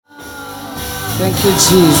Thank you,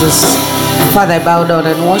 Jesus. Father, I bow down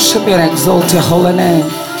and worship you and exalt your holy name.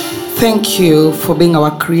 Thank you for being our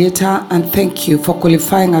creator, and thank you for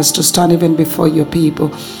qualifying us to stand even before your people.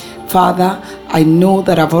 Father, I know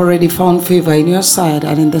that I've already found favor in your side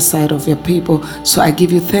and in the side of your people. So I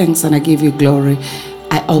give you thanks and I give you glory.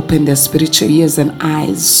 I open their spiritual ears and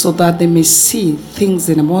eyes so that they may see things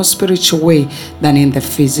in a more spiritual way than in the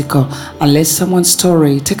physical. And let someone's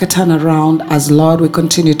story take a turn around as, Lord, we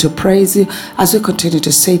continue to praise you, as we continue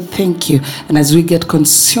to say thank you, and as we get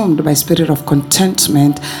consumed by spirit of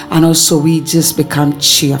contentment, and also we just become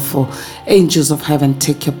cheerful. Angels of heaven,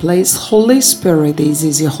 take your place. Holy Spirit, this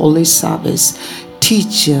is your holy service.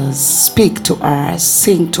 Teach us, speak to us,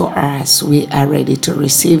 sing to us. We are ready to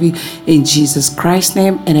receive you in Jesus Christ's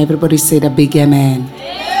name. And everybody said a big amen.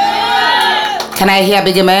 Amen. Can I hear a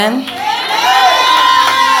big amen?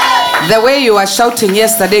 Amen. The way you were shouting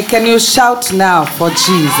yesterday, can you shout now for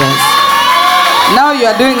Jesus? Now you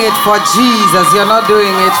are doing it for Jesus. You're not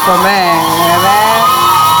doing it for man. Amen.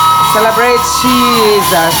 Celebrate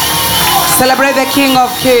Jesus. Celebrate the King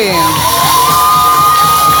of Kings.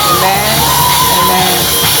 Amen. Amen.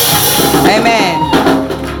 Amen.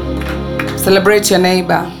 Celebrate your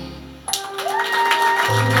neighbor.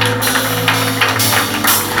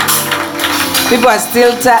 People are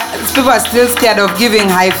still scared of giving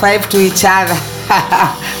high five to each other.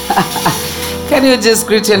 Can you just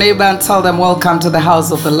greet your neighbor and tell them, welcome to the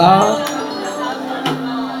house of the Lord?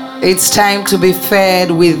 It's time to be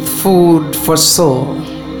fed with food for soul.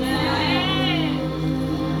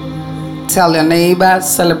 Tell your neighbor,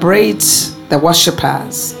 celebrate the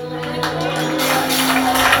worshipers.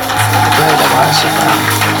 Celebrate the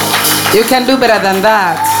worshipers. You can do better than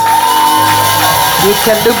that. You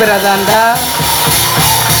can do better than that.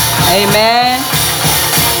 Amen.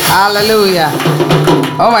 Hallelujah.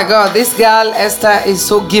 Oh my God, this girl Esther is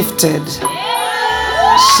so gifted.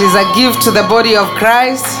 She's a gift to the body of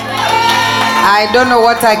Christ. I don't know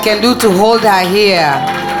what I can do to hold her here,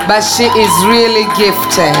 but she is really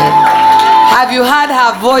gifted. Have you heard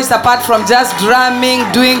her voice apart from just drumming,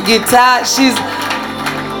 doing guitar?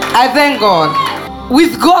 I thank God.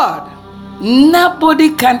 With God,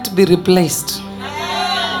 nobody can't be replaced.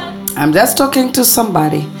 I'm just talking to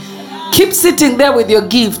somebody. Keep sitting there with your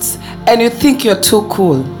gifts and you think you're too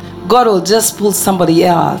cool. God will just pull somebody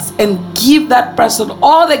else and give that person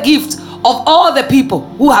all the gifts of all the people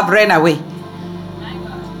who have ran away.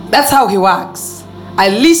 That's how he works. I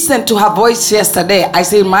listened to her voice yesterday. I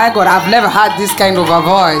said, my God, I've never heard this kind of a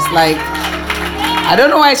voice. Like, I don't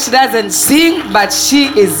know why she doesn't sing, but she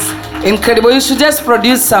is incredible. You should just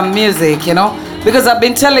produce some music, you know, because I've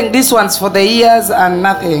been telling these ones for the years and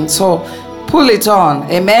nothing. So pull it on.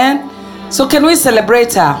 Amen. So can we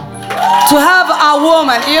celebrate her? To have a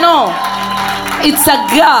woman, you know, it's a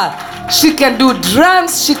girl. She can do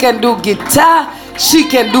drums, she can do guitar, she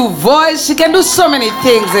can do voice, she can do so many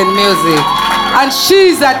things in music. And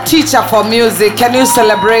she's a teacher for music. Can you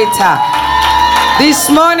celebrate her? This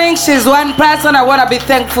morning, she's one person I want to be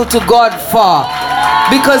thankful to God for,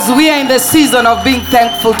 because we are in the season of being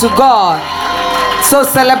thankful to God. So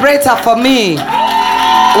celebrate her for me.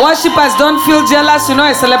 Worshippers, don't feel jealous. You know,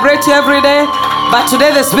 I celebrate you every day. But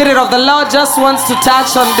today, the Spirit of the Lord just wants to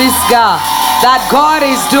touch on this girl, that God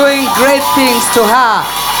is doing great things to her.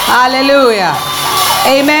 Hallelujah.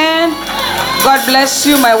 Amen. God bless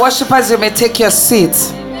you, my worshipers. You may take your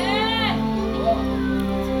seats.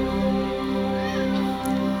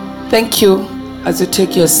 Thank you as you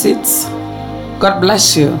take your seats. God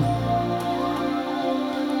bless you.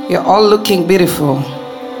 You're all looking beautiful.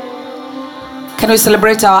 Can we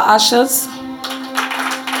celebrate our ushers?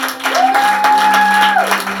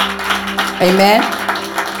 Amen.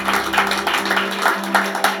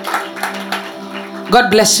 God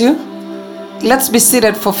bless you. Let's be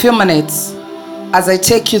seated for a few minutes as I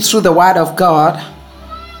take you through the Word of God.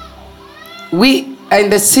 We are in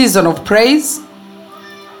the season of praise,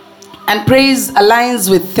 and praise aligns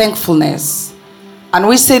with thankfulness. And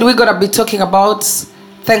we said we're going to be talking about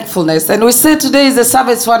thankfulness. And we said today is a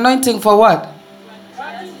service for anointing for what?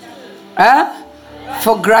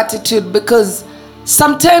 For gratitude, because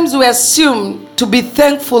sometimes we assume to be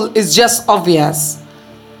thankful is just obvious.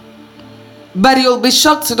 But you'll be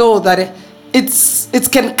shocked to know that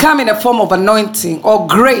it can come in a form of anointing or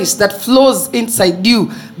grace that flows inside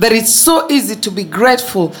you, that it's so easy to be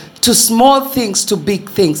grateful to small things, to big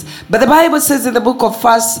things. But the Bible says in the book of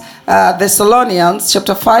 1 Thessalonians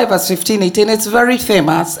chapter 5 verse 15, 18, it's very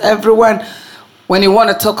famous. Everyone, when you want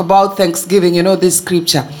to talk about Thanksgiving, you know this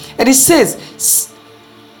scripture. And it says,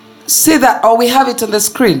 see that, or we have it on the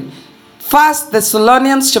screen. 1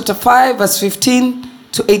 Thessalonians chapter 5 verse 15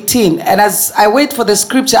 to 18. And as I wait for the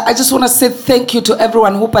scripture, I just want to say thank you to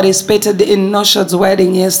everyone who participated in Nosha's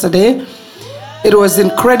wedding yesterday. It was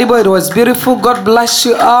incredible. It was beautiful. God bless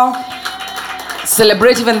you all.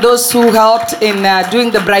 Celebrate even those who helped in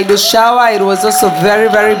doing the bridal shower. It was also very,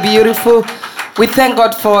 very beautiful. We thank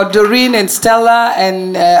God for Doreen and Stella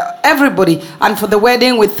and everybody. And for the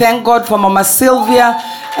wedding, we thank God for Mama Sylvia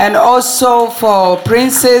and also for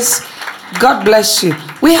Princess. God bless you.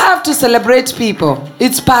 We have to celebrate people.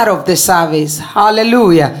 It's part of the service.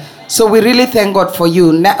 Hallelujah. So we really thank God for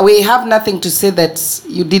you. We have nothing to say that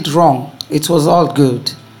you did wrong. It was all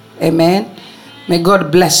good. Amen. May God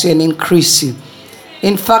bless you and increase you.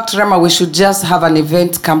 In fact, Rama, we should just have an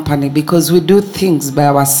event company because we do things by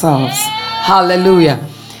ourselves. Hallelujah.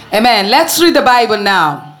 Amen. Let's read the Bible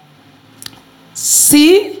now.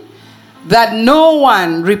 See that no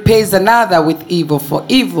one repays another with evil for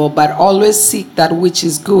evil, but always seek that which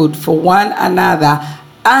is good for one another.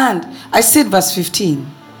 And I said verse 15.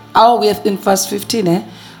 Oh, we have in verse 15, eh?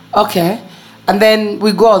 Okay. And then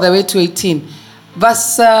we go all the way to 18.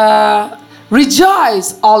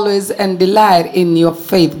 Rejoice always and delight in your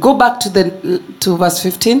faith. Go back to verse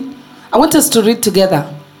 15. I want us to read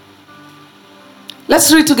together.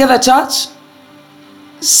 Let's read together, church.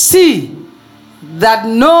 See that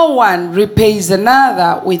no one repays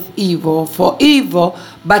another with evil for evil,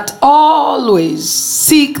 but always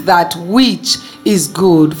seek that which is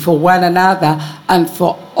good for one another and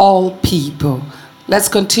for all people. Let's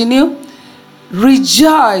continue.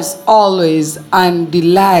 Rejoice always and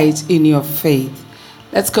delight in your faith.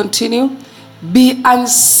 Let's continue. Be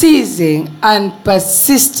unceasing and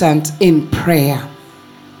persistent in prayer.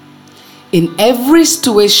 In every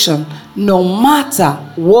situation, no matter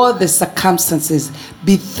what the circumstances,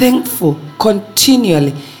 be thankful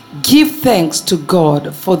continually. Give thanks to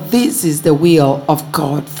God, for this is the will of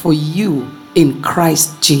God for you in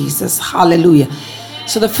Christ Jesus. Hallelujah.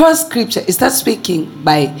 So the first scripture is that speaking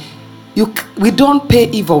by we don't pay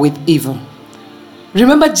evil with evil.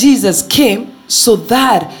 Remember, Jesus came so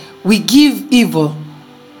that we give evil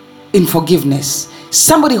in forgiveness.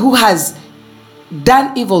 Somebody who has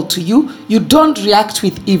done evil to you, you don't react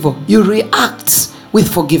with evil. You react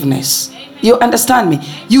with forgiveness. Amen. You understand me?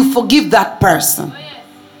 You forgive that person.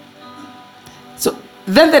 So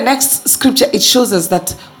then the next scripture, it shows us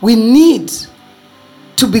that we need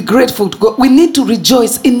to be grateful to God. We need to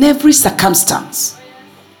rejoice in every circumstance.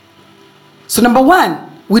 So number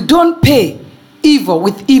one, we don't pay evil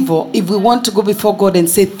with evil if we want to go before God and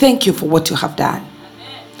say, thank you for what you have done.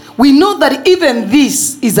 We know that even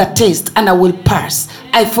this is a test and I will pass.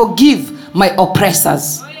 I forgive my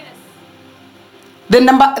oppressors. Then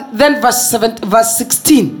verse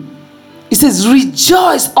 16, it says,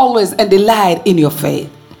 rejoice always and delight in your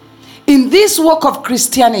faith. In this walk of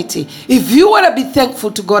Christianity, if you want to be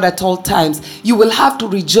thankful to God at all times, you will have to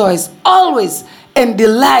rejoice always and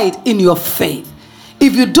delight in your faith.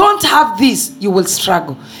 If you don't have this, you will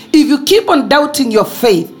struggle. If you keep on doubting your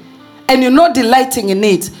faith and you're not delighting in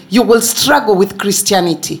it, you will struggle with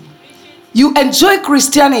Christianity. You enjoy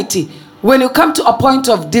Christianity when you come to a point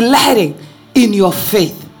of delighting in your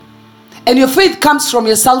faith. And your faith comes from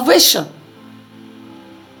your salvation.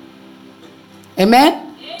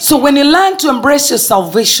 Amen? So when you learn to embrace your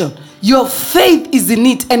salvation, your faith is in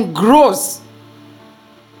it and grows.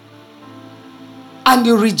 And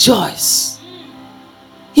you rejoice.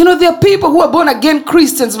 You know, there are people who are born again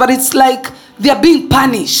Christians, but it's like they are being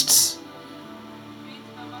punished.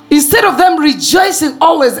 Instead of them rejoicing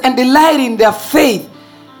always and delighting in their faith,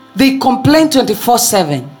 they complain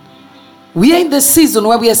 24/7. We are in the season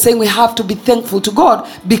where we are saying we have to be thankful to God,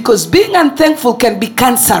 because being unthankful can be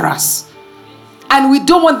cancerous. And we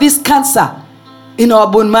don't want this cancer in our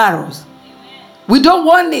bone marrows. We don't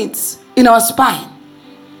want it in our spine.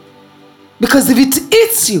 Because if it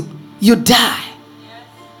eats you, you die.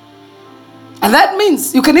 And that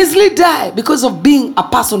means you can easily die because of being a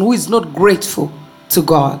person who is not grateful to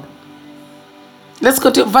God. Let's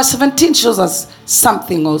go to verse 17. Shows us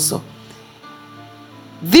something also.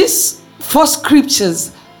 These four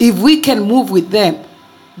scriptures, if we can move with them,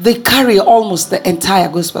 they carry almost the entire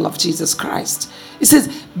gospel of Jesus Christ. It says,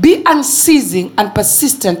 be unceasing and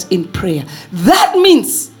persistent in prayer. That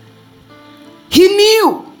means he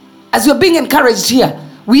knew, as we're being encouraged here,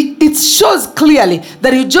 it shows clearly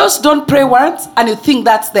that you just don't pray once and you think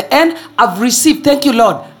that's the end. I've received, thank you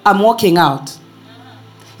Lord, I'm walking out.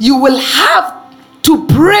 You will have to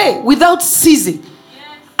pray without ceasing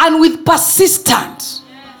and with persistence.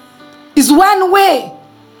 Is one way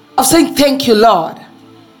of saying thank you Lord.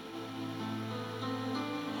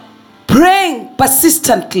 Praying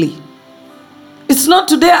persistently. It's not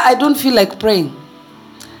today I don't feel like praying.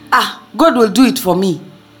 God will do it for me.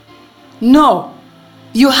 No.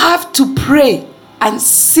 You have to pray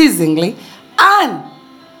unceasingly and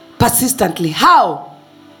persistently. How?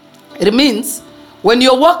 It means when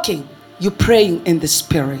you're walking, you're praying in the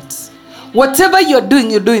Spirit. Whatever you're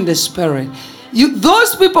doing in the Spirit.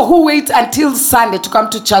 Those people who wait until Sunday to come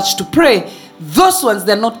to church to pray, those ones,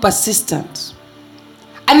 they're not persistent.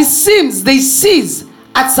 And it seems they cease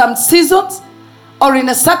at some seasons or in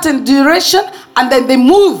a certain duration, and then they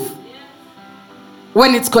move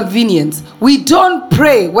when it's convenient. We don't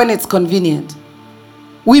pray when it's convenient.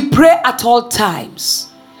 We pray at all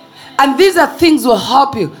times. And these are things will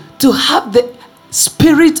help you to have the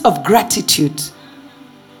spirit of gratitude.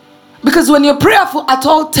 Because when you're prayerful at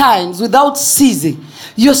all times without ceasing,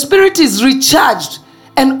 your spirit is recharged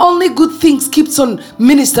and only good things keeps on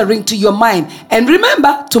ministering to your mind. And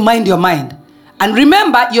remember to mind your mind. And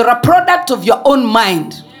remember, you're a product of your own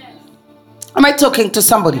mind. Am I talking to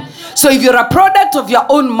somebody? So if you're a product of your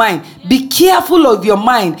own mind, be careful of your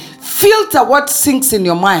mind. Filter what sinks in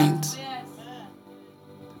your mind.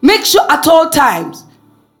 Make sure at all times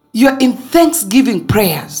you're in thanksgiving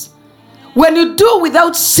prayers. When you do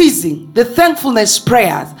without ceasing the thankfulness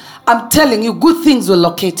prayers, I'm telling you, good things will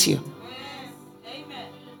locate you.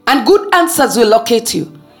 And good answers will locate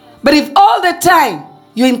you. But if all the time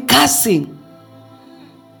you're in cursing,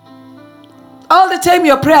 all the time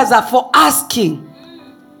your prayers are for asking,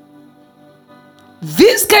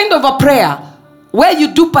 this kind of a prayer where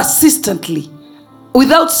you do persistently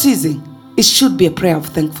without ceasing, it should be a prayer of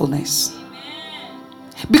thankfulness.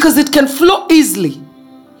 Because it can flow easily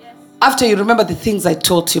after you remember the things I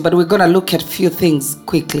taught you. But we're going to look at a few things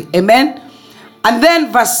quickly. Amen. And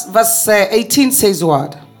then verse 18 says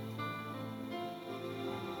what?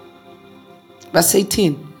 Verse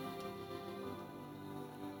 18.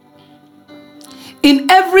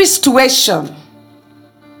 In every situation,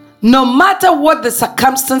 no matter what the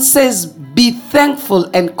circumstances, be thankful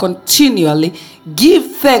and continually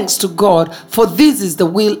give thanks to God, for this is the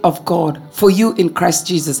will of God for you in Christ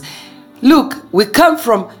Jesus. Look, we come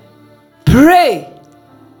from pray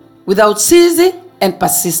without ceasing and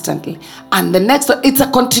persistently. And the next one, it's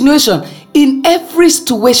a continuation in every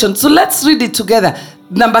situation. So let's read it together.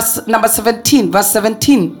 Number 17, verse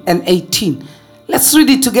 17 and 18. Let's read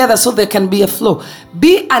it together so there can be a flow.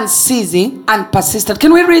 Be unceasing and persistent.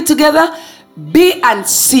 Can we read together? Be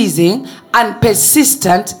unceasing and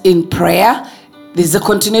persistent in prayer. This is a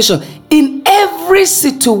continuation. In every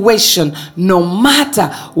situation, no matter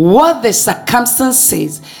what the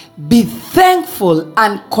circumstances, be thankful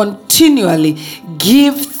and continually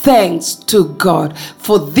give thanks to God.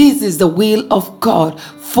 For this is the will of God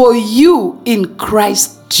for you in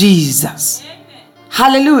Christ Jesus.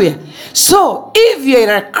 Hallelujah. So if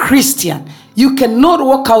you're a Christian, you cannot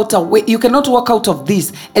walk out of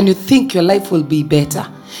this and you think your life will be better.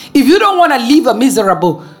 If you don't want to live a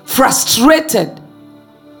miserable, frustrated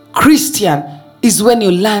Christian, is when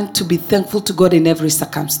you learn to be thankful to God in every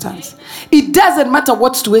circumstance. It doesn't matter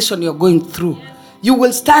what situation you're going through. You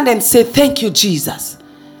will stand and say, thank you, Jesus.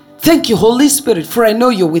 Thank you, Holy Spirit, for I know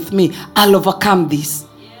you're with me. I'll overcome this.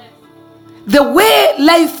 The way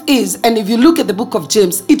life is, and if you look at the book of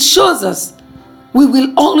James, it shows us we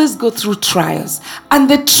will always go through trials. And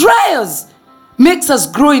the trials makes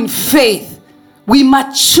us grow in faith. We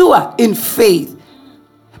mature in faith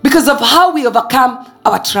because of how we overcome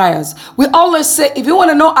our trials. We always say, if you want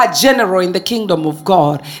to know a general in the kingdom of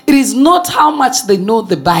God, it is not how much they know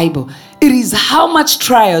the Bible. It is how much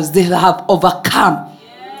trials they have overcome.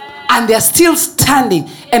 And they're still standing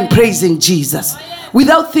and praising Jesus.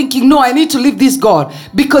 Without thinking, no, I need to leave this God.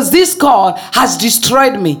 Because this God has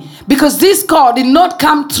destroyed me. Because this God did not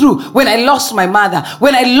come through when I lost my mother.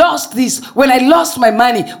 When I lost this. When I lost my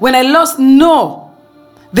money. When I lost... No.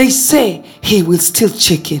 They say, he will still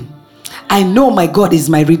check in. I know my God is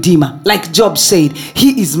my redeemer. Like Job said,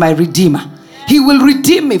 he is my redeemer. He will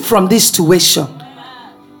redeem me from this situation.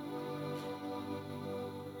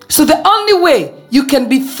 So the only way you can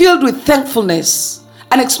be filled with thankfulness,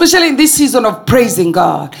 and especially in this season of praising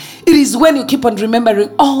God, it is when you keep on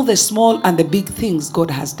remembering all the small and the big things God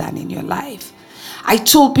has done in your life. I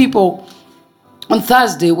told people on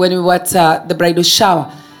Thursday when we were at the bridal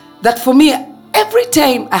shower that for me, every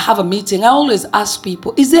time I have a meeting, I always ask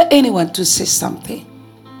people, is there anyone to say something?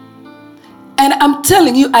 And I'm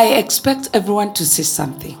telling you, I expect everyone to say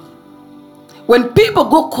something. When people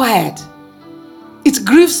go quiet, it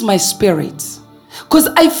grieves my spirit. Because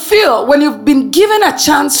I feel when you've been given a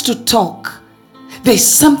chance to talk, there's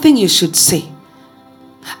something you should say.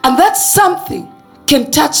 And that something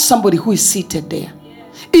can touch somebody who is seated there.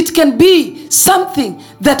 It can be something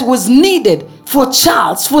that was needed for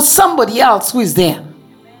Charles, for somebody else who is there.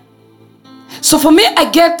 So for me, I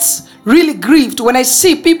get really grieved when I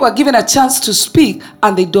see people are given a chance to speak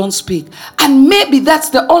and they don't speak. And maybe that's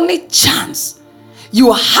the only chance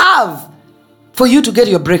you have for you to get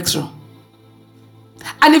your breakthrough.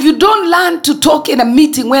 And if you don't learn to talk in a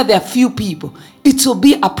meeting where there are few people, it will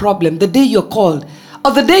be a problem. The day you're called,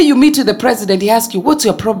 or the day you meet with the president, he asks you, what's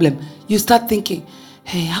your problem? You start thinking,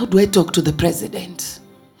 hey, how do I talk to the president?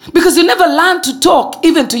 Because you never learn to talk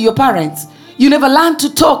even to your parents. You never learn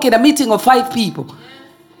to talk in a meeting of 5 people.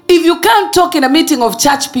 If you can't talk in a meeting of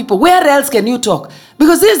church people, where else can you talk?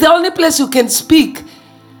 Because this is the only place you can speak.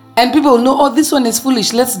 And people will know, oh, this one is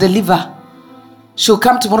foolish, let's deliver. She'll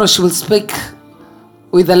come tomorrow, she will speak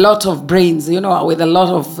with a lot of brains, with a lot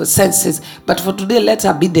of senses. But for today, let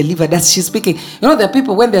her be delivered as she's speaking. There are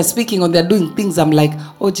people, when they're speaking or they're doing things, I'm like,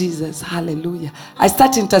 oh, Jesus, hallelujah. I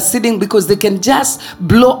start interceding because they can just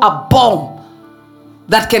blow a bomb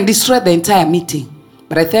that can destroy the entire meeting.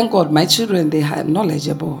 But I thank God, my children, they are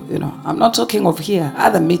knowledgeable. I'm not talking of here,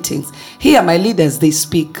 other meetings. Here, my leaders, they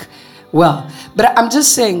speak well. But I'm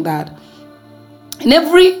just saying that in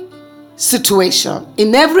every situation,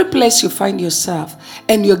 in every place you find yourself,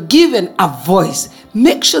 and you're given a voice,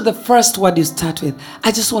 make sure the first word you start with,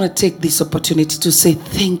 I just want to take this opportunity to say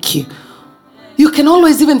thank you. You can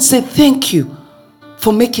always even say thank you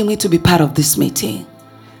for making me to be part of this meeting.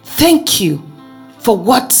 Thank you for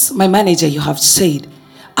what my manager you have said.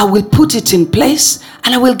 I will put it in place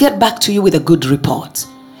and I will get back to you with a good report.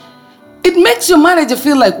 It makes your manager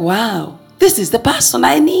feel like, wow, this is the person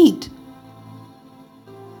I need.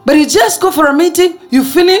 But you just go for a meeting, you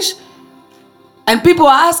finish, and people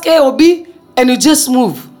ask A or B, and you just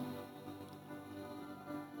move.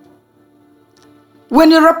 When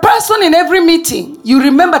you're a person in every meeting, you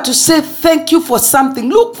remember to say thank you for something.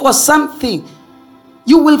 Look for something.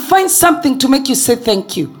 You will find something to make you say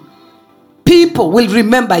thank you. People will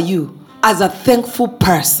remember you as a thankful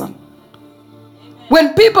person.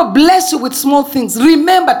 When people bless you with small things,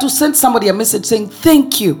 remember to send somebody a message saying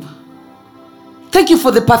thank you. Thank you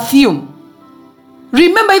for the perfume.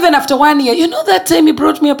 Remember, even after 1 year, that time you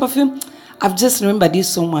brought me a perfume? I've just remembered you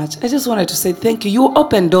so much. I just wanted to say thank you. You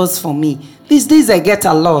open doors for me. These days I get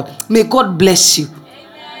a lot. May God bless you.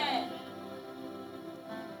 Amen.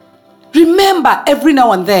 Remember every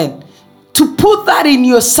now and then to put that in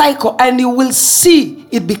your cycle, and you will see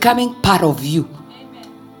it becoming part of you.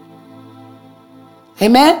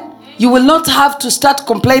 Amen. Amen? You will not have to start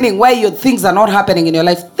complaining why your things are not happening in your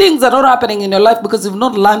life. Things are not happening in your life because you've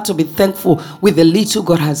not learned to be thankful with the little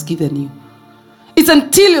God has given you. It's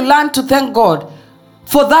until you learn to thank God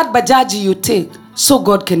for that Bajaj you take, so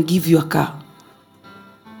God can give you a car.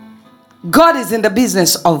 God is in the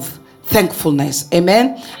business of thankfulness.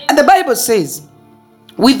 Amen. And the Bible says,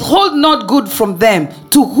 withhold not good from them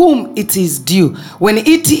to whom it is due, when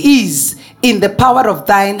it is in the power of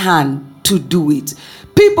thine hand to do it.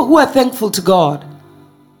 People who are thankful to God,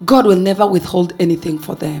 God will never withhold anything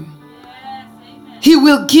for them. He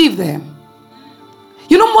will give them.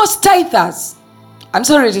 Most tithers, I'm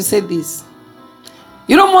sorry to say this,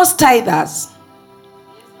 most tithers,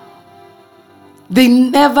 they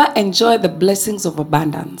never enjoy the blessings of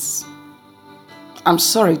abundance. I'm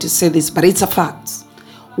sorry to say this, but it's a fact.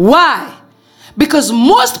 Why? Because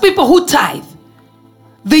most people who tithe,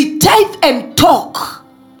 they tithe and talk.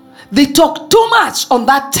 They talk too much on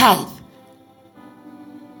that tithe.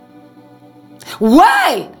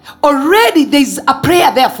 While already there's a prayer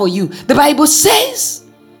there for you. The Bible says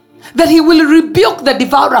that he will rebuke the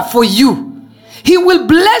devourer for you. He will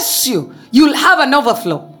bless you. You'll have an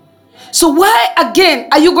overflow. So why again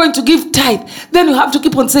are you going to give tithe? Then you have to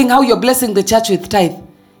keep on saying how you're blessing the church with tithe.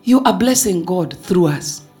 You are blessing God through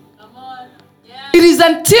us. Come on. Yeah. It is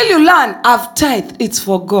until you learn I've tithe, it's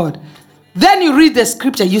for God. Then you read the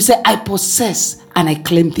scripture, you say, I possess and I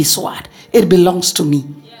claim this word. It belongs to me.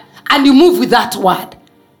 Yeah. And you move with that word.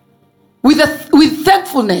 With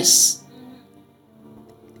thankfulness.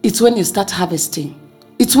 It's when you start harvesting.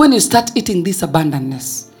 It's when you start eating this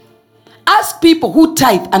abundantness. Ask people who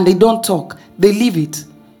tithe and they don't talk. They leave it.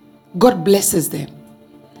 God blesses them.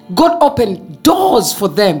 God opened doors for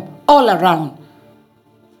them all around.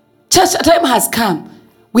 Church, a time has come.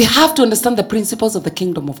 We have to understand the principles of the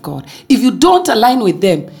kingdom of God. If you don't align with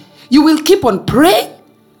them, you will keep on praying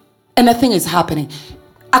and nothing is happening.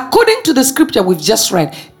 According to the scripture we've just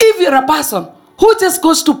read, if you're a person who just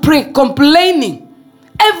goes to pray complaining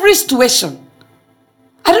every situation,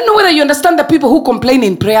 I don't know whether you understand the people who complain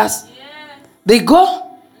in prayers. They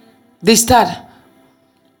go, they start.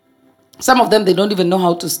 Some of them, they don't even know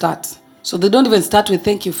how to start. So they don't even start with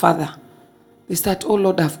thank you, Father. They start, oh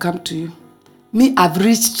Lord, I've come to you. Me, I've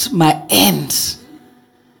reached my end.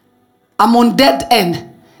 I'm on dead end.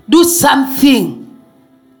 Do something.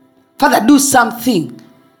 Father, do something.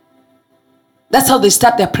 That's how they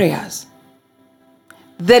start their prayers.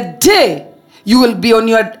 The day you will be on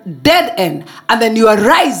your dead end, and then you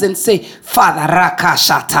arise and say, Father,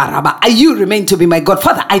 you remain to be my God.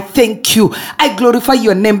 Father, I thank you. I glorify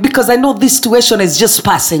your name because I know this situation is just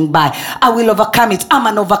passing by. I will overcome it. I'm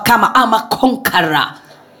an overcomer. I'm a conqueror.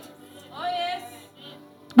 Oh, yes.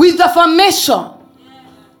 With affirmation,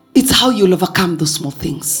 it's how you'll overcome those small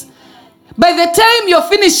things. By the time you're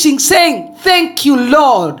finishing saying, thank you,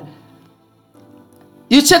 Lord,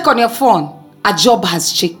 you check on your phone, a job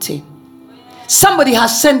has checked in. Somebody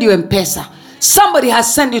has sent you M-Pesa. Somebody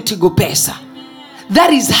has sent you Tigo Pesa.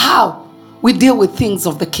 That is how we deal with things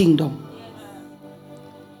of the kingdom.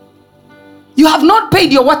 You have not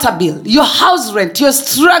paid your water bill, your house rent, you're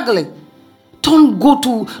struggling.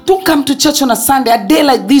 Don't come to church on a Sunday, a day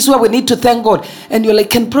like this where we need to thank God. And you're like,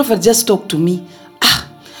 can prophet just talk to me?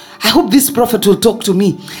 I hope this prophet will talk to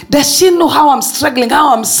me. Does she know how I'm struggling,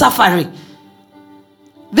 how I'm suffering?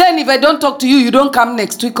 Then if I don't talk to you, you don't come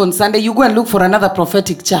next week on Sunday, you go and look for another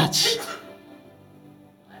prophetic church.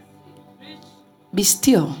 Be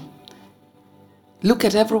still. Look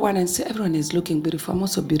at everyone and say, everyone is looking beautiful. I'm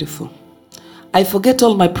also beautiful. I forget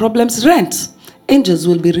all my problems. Rent. Angels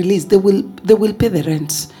will be released. They will pay the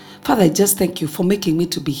rent. Father, I just thank you for making me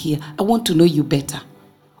to be here. I want to know you better.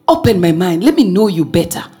 Open my mind. Let me know you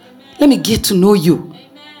better. Amen. Let me get to know you.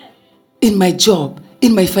 Amen. In my job,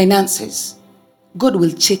 in my finances. God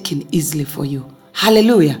will check in easily for you.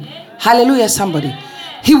 Hallelujah. Amen. Hallelujah, somebody. Amen.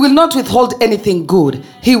 He will not withhold anything good.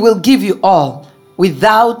 He will give you all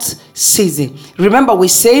without ceasing. Remember we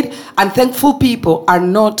said, unthankful people are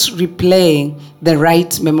not replaying the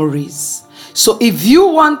right memories. So if you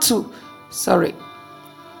want to, sorry,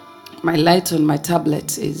 my light on my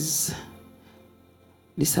tablet is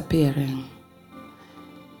disappearing.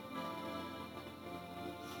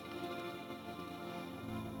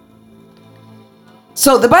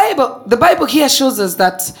 So the Bible here shows us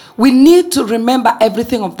that we need to remember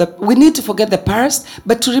we need to forget the past,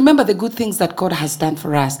 but to remember the good things that God has done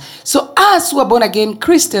for us. So us who are born again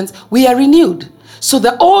Christians, we are renewed. So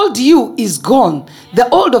the old you is gone. The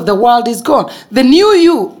old of the world is gone. The new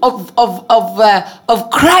you of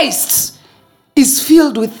Christ is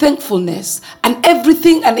filled with thankfulness and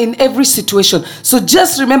everything and in every situation. So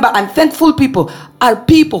just remember, unthankful people are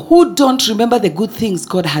people who don't remember the good things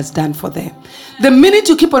God has done for them. The minute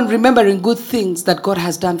you keep on remembering good things that God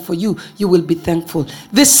has done for you, you will be thankful.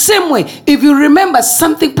 The same way, if you remember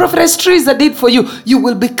something Prophetess Trizah did for you, you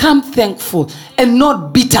will become thankful and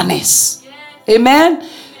not bitterness. Yes. Amen?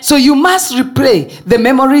 So you must replay the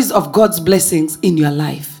memories of God's blessings in your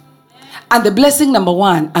life. And the blessing number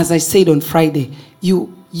one, as I said on Friday,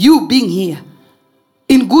 you being here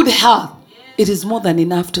in good health, it is more than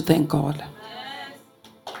enough to thank God.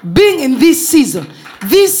 Being in this season,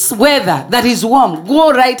 this weather that is warm,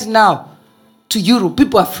 go right now to Europe.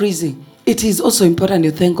 People are freezing. It is also important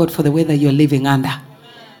you thank God for the weather you're living under.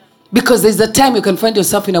 Because there's a time you can find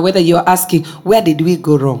yourself in a weather you're asking, where did we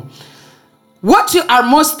go wrong? What you are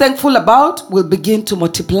most thankful about will begin to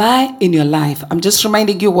multiply in your life. I'm just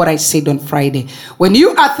reminding you what I said on Friday. When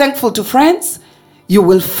you are thankful to friends, you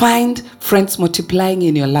will find friends multiplying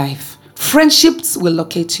in your life. Friendships will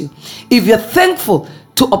locate you. If you're thankful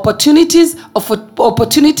to opportunities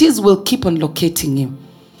will keep on locating you.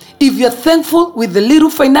 If you're thankful with the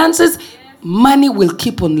little finances, money will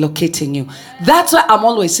keep on locating you. That's why I'm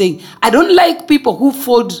always saying, I don't like people who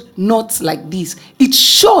fold notes like this. It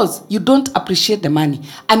shows you don't appreciate the money.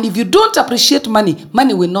 And if you don't appreciate money,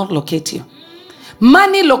 money will not locate you.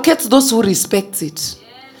 Money locates those who respect it.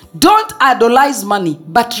 Don't idolize money,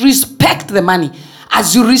 but respect the money.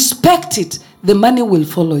 As you respect it, the money will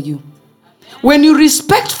follow you. When you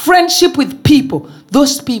respect friendship with people,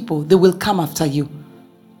 those people, they will come after you.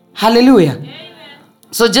 Hallelujah. Amen.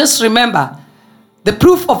 So just remember, the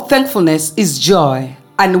proof of thankfulness is joy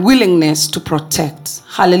and willingness to protect.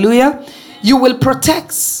 Hallelujah. You will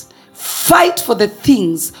protect. Fight for the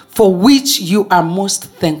things for which you are most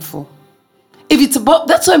thankful. If it's about,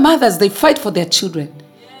 that's why mothers, they fight for their children.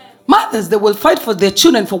 Mothers, they will fight for their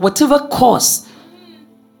children for whatever cause.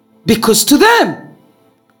 Because to them,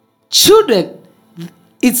 children,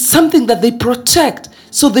 it's something that they protect.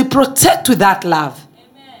 So they protect with that love.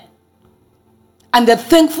 And they're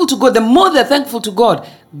thankful to God. The more they're thankful to God,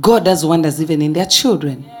 God does wonders even in their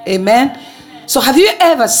children. Amen. So have you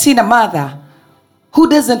ever seen a mother who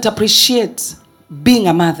doesn't appreciate being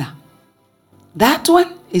a mother? That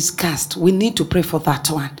one is cast. We need to pray for that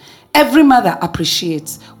one. Every mother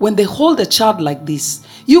appreciates when they hold a child like this.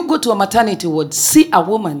 You go to a maternity ward, see a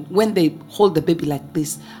woman when they hold the baby like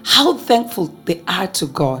this, how thankful they are to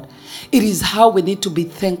God. It is how we need to be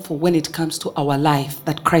thankful when it comes to our life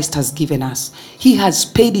that Christ has given us. He has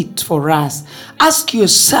paid it for us. Ask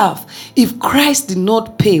yourself, if Christ did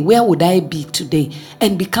not pay, where would I be today?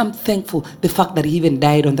 And become thankful the fact that he even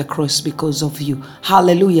died on the cross because of you.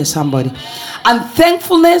 Hallelujah, somebody. And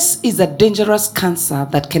thankfulness is a dangerous cancer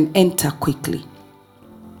that can enter quickly.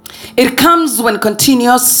 It comes when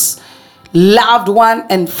continuous loved one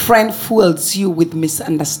and friend fuels you with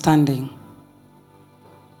misunderstanding.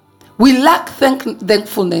 We lack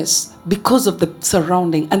thankfulness because of the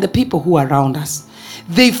surrounding and the people who are around us.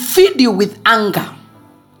 They feed you with anger.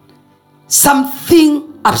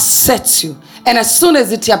 Something upsets you. And as soon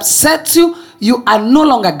as it upsets you, you are no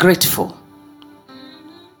longer grateful.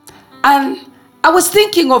 And I was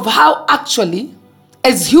thinking of how actually,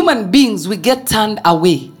 as human beings, we get turned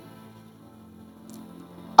away.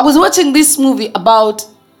 I was watching this movie about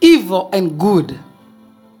evil and good.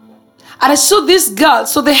 And I saw this girl,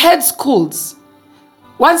 so they had schools.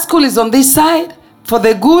 One school is on this side. For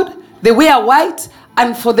the good, they wear white.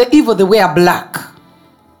 And for the evil, they wear black.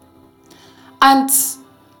 And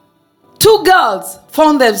two girls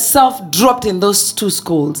found themselves dropped in those two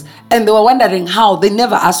schools. And they were wondering how. They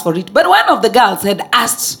never asked for it. But one of the girls had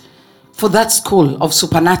asked for that school of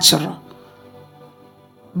supernatural.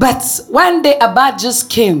 But one day a bird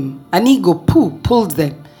just came. An eagle pulled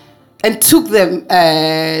them. And took them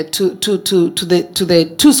to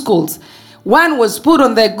the two schools. One was put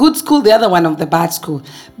on the good school, the other one on the bad school.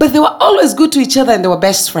 But they were always good to each other and they were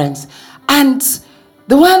best friends. And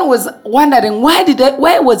the one was wondering,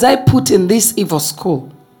 why was I put in this evil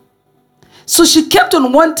school? So she kept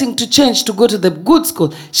on wanting to change to go to the good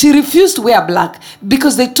school. She refused to wear black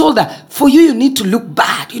because they told her, for you need to look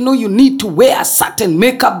bad. You need to wear a certain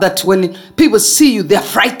makeup that when people see you, they're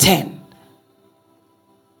frightened.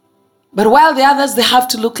 But while the others, they have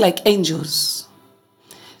to look like angels.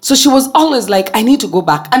 So she was always like, I need to go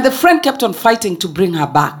back. And the friend kept on fighting to bring her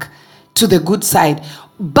back to the good side.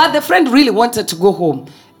 But the friend really wanted to go home.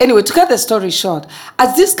 Anyway, to cut the story short,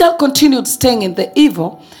 as this girl continued staying in the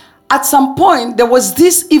evil, at some point, there was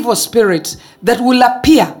this evil spirit that will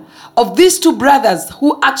appear of these two brothers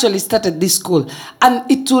who actually started this school.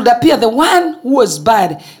 And it would appear the one who was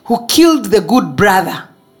bad, who killed the good brother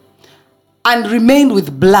and remained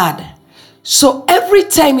with blood. So every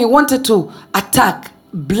time he wanted to attack,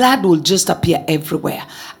 blood will just appear everywhere.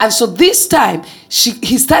 And so this time,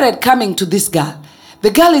 he started coming to this girl. The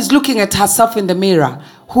girl is looking at herself in the mirror.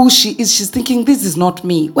 Who she is, she's thinking, this is not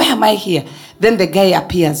me. Why am I here? Then the guy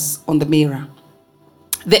appears on the mirror,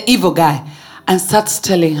 the evil guy, and starts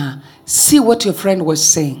telling her, see what your friend was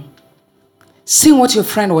saying. See what your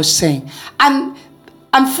friend was saying. And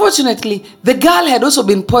unfortunately, the girl had also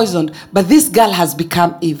been poisoned, but this girl has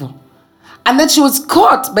become evil. And then she was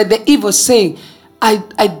caught by the evil saying,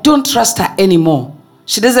 I don't trust her anymore.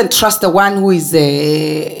 She doesn't trust the one who is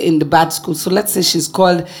in the bad school. So let's say she's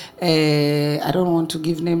called, I don't want to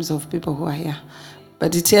give names of people who are here,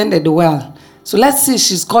 but it ended well. So let's say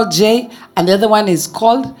she's called J and the other one is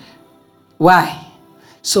called Y.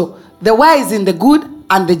 So the Y is in the good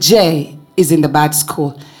and the J is in the bad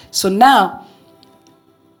school. So now,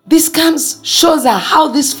 this shows her how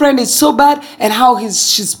this friend is so bad and how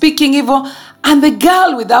she's speaking evil. And the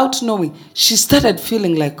girl, without knowing, she started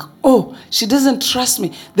feeling like, oh, she doesn't trust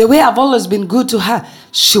me. The way I've always been good to her,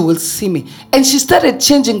 she will see me. And she started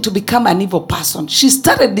changing to become an evil person. She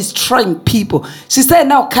started destroying people. She started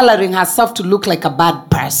now coloring herself to look like a bad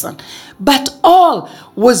person. But all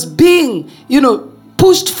was being,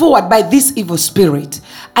 pushed forward by this evil spirit.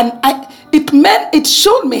 And it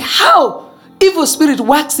showed me how evil spirit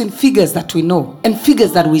works in figures that we know and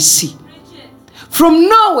figures that we see. From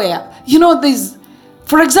nowhere,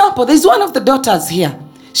 for example, there's one of the daughters here.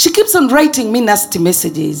 She keeps on writing me nasty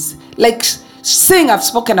messages, like saying I've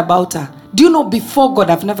spoken about her. Do you know, before God,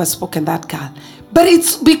 I've never spoken that girl. But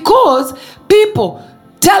it's because people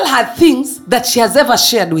tell her things that she has ever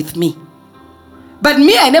shared with me. But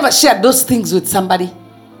me, I never shared those things with somebody.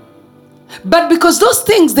 But because those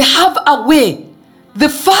things, they have a way. The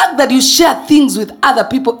fact that you share things with other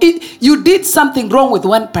people, you did something wrong with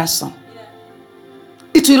one person,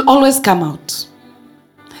 it will always come out.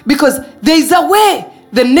 Because there is a way,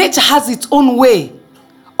 the nature has its own way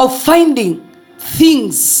of finding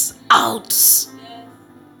things out.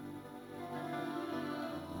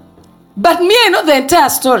 But me, I know the entire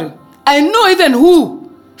story. I know even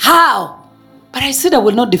who, how. But I said I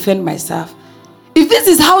will not defend myself. If this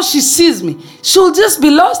is how she sees me, she will just be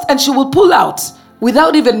lost and she will pull out.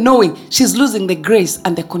 without even knowing, she's losing the grace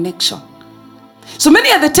and the connection. So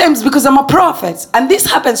many other times, because I'm a prophet, and this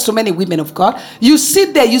happens to many women of God, you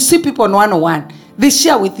sit there, you see people on 101, they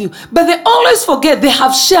share with you, but they always forget they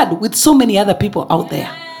have shared with so many other people out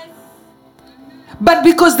there. But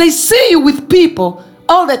because they see you with people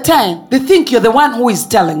all the time, they think you're the one who is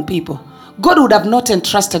telling people. God would have not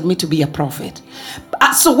entrusted me to be a prophet.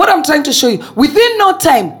 So what I'm trying to show you, within no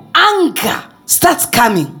time, anger starts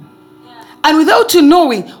coming. And without you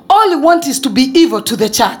knowing, all you want is to be evil to the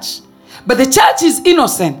church. But the church is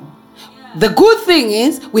innocent. The good thing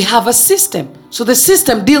is we have a system. So the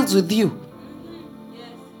system deals with you.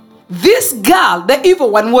 This girl, the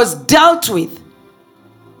evil one, was dealt with.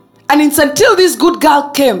 And it's until this good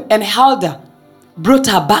girl came and held her, brought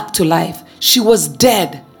her back to life. She was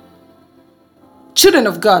dead. Children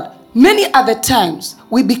of God, many other times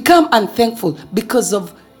we become unthankful because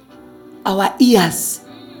of our ears.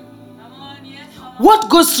 What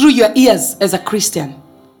goes through your ears as a Christian?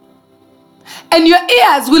 And your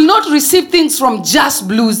ears will not receive things from just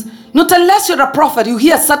blues. Not unless you're a prophet, you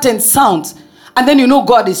hear certain sounds and then you know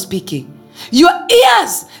God is speaking. Your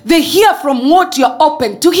ears, they hear from what you're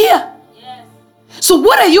open to hear. Yes. So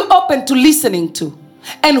what are you open to listening to?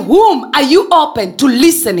 And whom are you open to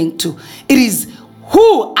listening to? It is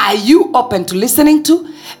who are you open to listening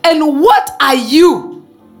to? And what are you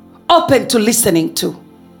open to listening to?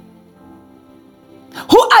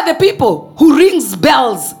 Who are the people who rings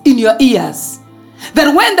bells in your ears?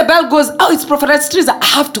 That when the bell goes, oh, it's Prophetess Trizah, I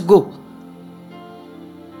have to go.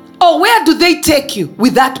 Or where do they take you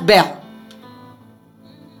with that bell?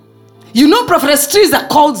 You know, Prophetess Trizah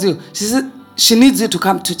calls you. She says she needs you to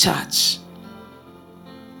come to church.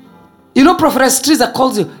 You know, Prophetess Trizah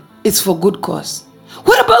calls you. It's for good cause.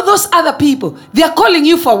 What about those other people? They are calling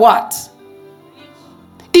you for what?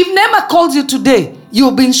 If Nema calls you today,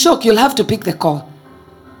 you'll be in shock. You'll have to pick the call.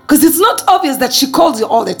 Because it's not obvious that she calls you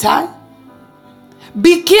all the time.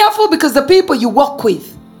 Be careful, because the people you work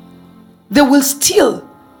with, they will steal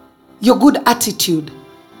your good attitude.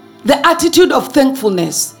 The attitude of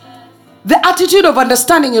thankfulness. The attitude of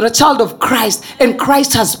understanding you're a child of Christ and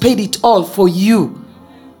Christ has paid it all for you.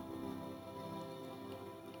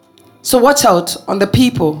 So watch out on the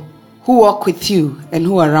people who walk with you and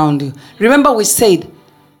who are around you. Remember, we said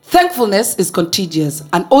thankfulness is contagious,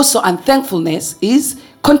 and also unthankfulness is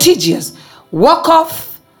contagious. Walk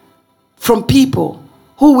off from people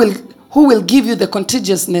who will give you the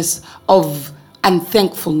contagiousness of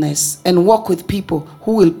unthankfulness, and walk with people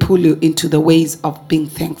who will pull you into the ways of being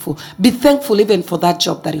thankful. Be thankful even for that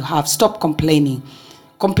job that you have. Stop complaining.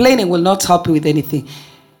 Complaining will not help you with anything.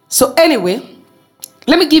 So anyway,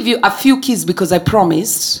 let me give you a few keys, because I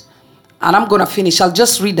promised, and I'm going to finish. I'll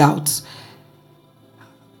just read out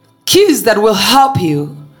keys that will help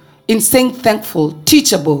you in staying thankful,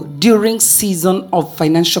 teachable during season of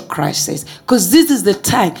financial crisis. Because this is the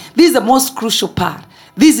time. This is the most crucial part.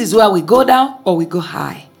 This is where we go down or we go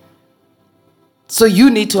high. So you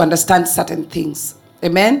need to understand certain things.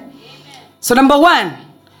 Amen? So number one,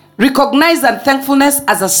 recognize unthankfulness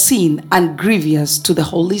as a sin and grievous to the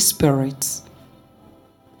Holy Spirit.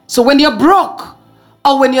 So when you're broke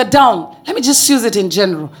or when you're down, let me just use it in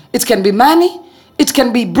general. It can be money. It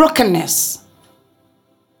can be brokenness.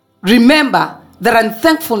 Remember that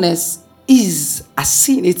unthankfulness is a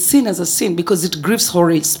sin. It's seen as a sin because it grieves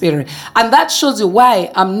Holy Spirit. And that shows you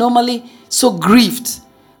why I'm normally so grieved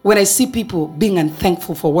when I see people being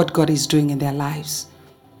unthankful for what God is doing in their lives.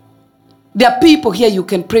 There are people here, you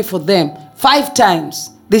can pray for them 5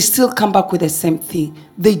 times. They still come back with the same thing.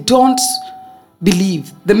 They don't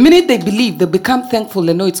believe. The minute they believe, they become thankful.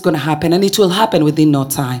 They know it's going to happen, and it will happen within no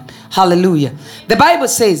time. Hallelujah. The Bible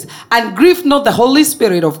says, and grieve not the Holy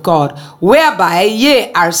Spirit of God, whereby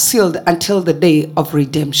ye are sealed until the day of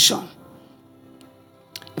redemption.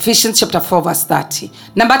 Ephesians chapter 4 verse 30.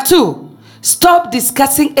 Number 2, stop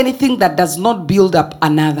discussing anything that does not build up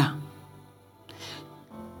another.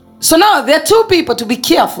 So now there are 2 people to be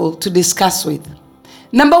careful to discuss with.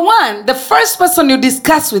 Number 1, the first person you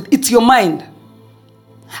discuss with, it's your mind.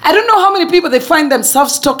 I don't know how many people they find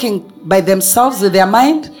themselves talking by themselves with their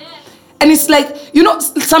mind. And it's like, you know,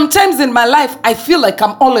 sometimes in my life, I feel like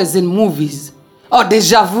I'm always in movies or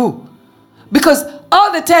deja vu. Because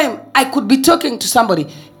all the time, I could be talking to somebody.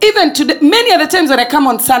 Even today, many other times when I come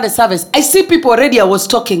on Sunday service, I see people already I was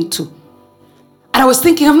talking to. And I was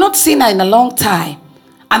thinking, I've not seen her in a long time.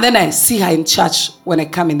 And then I see her in church when I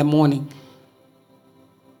come in the morning.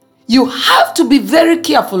 You have to be very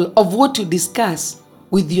careful of what you discuss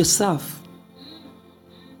with yourself.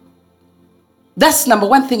 That's number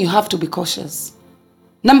 1 thing, you have to be cautious.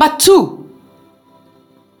 Number 2,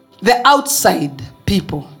 the outside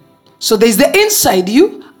people. So there's the inside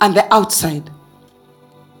you and the outside.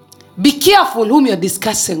 Be careful whom you're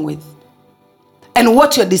discussing with and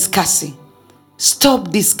what you're discussing. Stop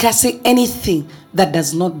discussing anything that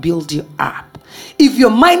does not build you up. If your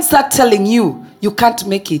mind starts telling you you can't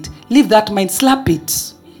make it, leave that mind, slap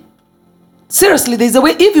it. Seriously, there's a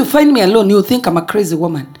way. If you find me alone, you'll think I'm a crazy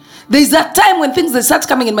woman. There's a time when things they start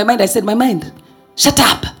coming in my mind, I said, my mind, shut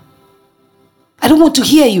up. I don't want to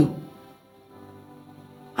hear you.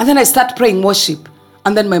 And then I start praying worship.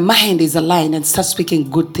 And then my mind is aligned and starts speaking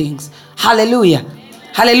good things. Hallelujah.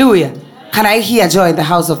 Hallelujah. Can I hear joy in the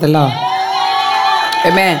house of the Lord?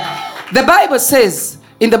 Amen. The Bible says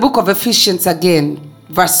in the book of Ephesians again,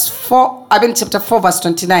 chapter 4, verse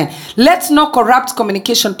 29. Let no corrupt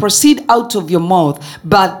communication proceed out of your mouth,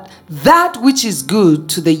 but that which is good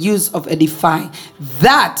to the use of edifying,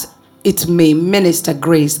 that it may minister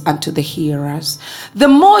grace unto the hearers. The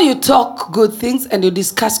more you talk good things and you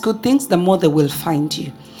discuss good things, the more they will find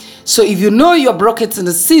you. So if you know you're broken in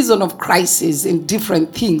the season of crisis in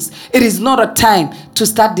different things, it is not a time to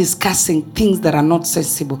start discussing things that are not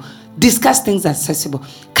sensible. Discuss things that are sensible.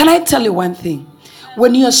 Can I tell you one thing?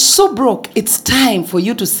 When you're so broke, it's time for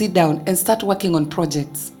you to sit down and start working on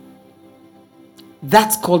projects.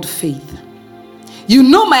 That's called faith. You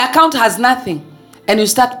know my account has nothing, and you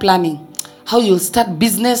start planning how you'll start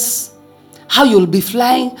business, how you'll be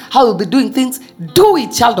flying, how you'll be doing things. Do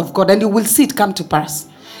it, child of God, and you will see it come to pass.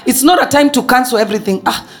 It's not a time to cancel everything.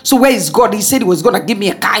 So where is God? He said he was going to give me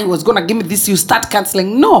a car. He was going to give me this. You start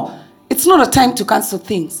canceling. No, it's not a time to cancel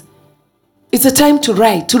things. It's a time to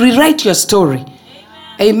rewrite your story.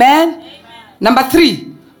 Amen. Amen. Number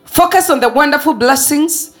 3, focus on the wonderful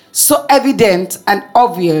blessings so evident and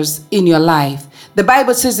obvious in your life. The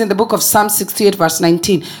Bible says in the book of Psalm 68 verse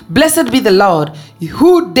 19, blessed be the Lord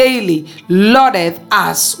who daily loadeth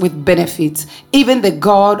us with benefits, even the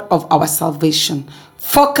God of our salvation.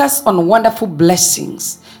 Focus on wonderful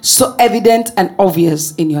blessings so evident and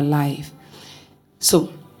obvious in your life.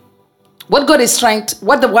 So what the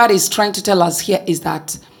word is trying to tell us here is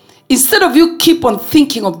that instead of you keep on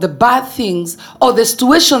thinking of the bad things or the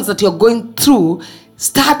situations that you're going through,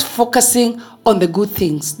 start focusing on the good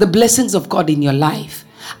things, the blessings of God in your life.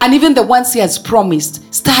 And even the ones he has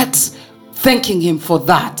promised, start thanking him for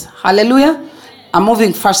that. Hallelujah. I'm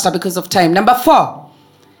moving faster because of time. Number 4,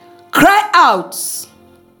 cry out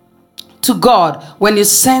to God when you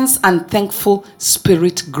sense unthankful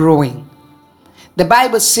spirit growing. The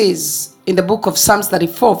Bible says in the book of Psalms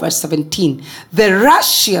 34 verse 17, the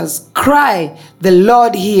righteous cry, the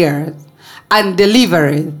Lord heareth and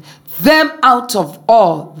delivereth them out of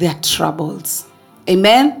all their troubles.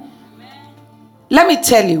 Amen? Let me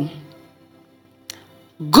tell you,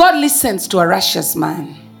 God listens to a righteous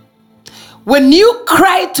man. When you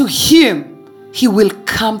cry to him, he will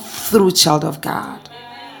come through, child of God.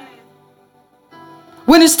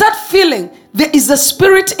 When you start feeling there is a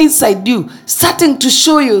spirit inside you starting to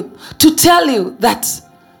show you, to tell you that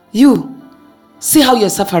you see how you're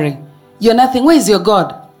suffering, you're nothing. Where is your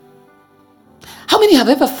God? How many have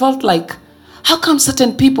ever felt like, how come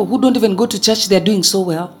certain people who don't even go to church, they're doing so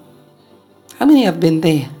well? How many have been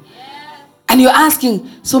there? And you're asking,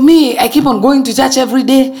 so me, I keep on going to church every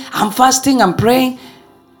day. I'm fasting, I'm praying.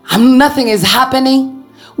 Nothing is happening.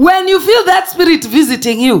 When you feel that spirit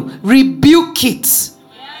visiting you, rebuke it.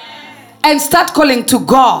 And start calling to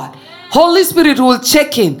God. Holy Spirit will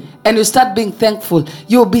check in and you start being thankful.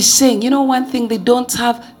 You'll be saying, you know one thing, they don't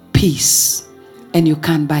have peace. And you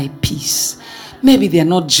can't buy peace. Maybe they're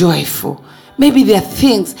not joyful. Maybe they're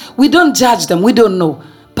things. We don't judge them. We don't know.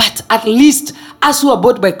 But at least us who are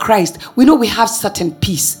bought by Christ, we know we have certain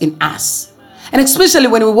peace in us. And especially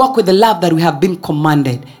when we walk with the love that we have been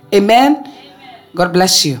commanded. Amen? Amen. God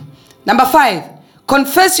bless you. Number 5.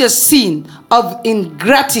 Confess your sin of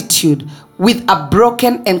ingratitude with a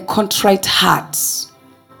broken and contrite heart.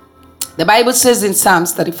 The Bible says in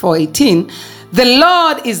Psalms 34:18, the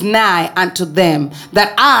Lord is nigh unto them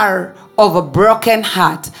that are of a broken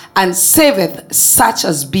heart, and saveth such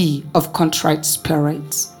as be of contrite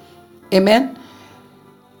spirits. Amen.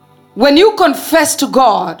 When you confess to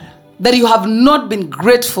God that you have not been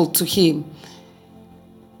grateful to him,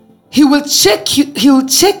 he will check you, he will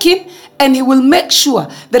check in, and he will make sure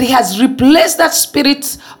that he has replaced that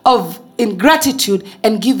spirit of ingratitude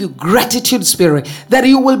and give you gratitude spirit, that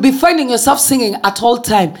you will be finding yourself singing at all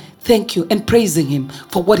time, thank you, and praising him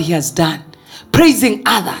for what he has done, praising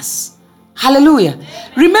others. Hallelujah.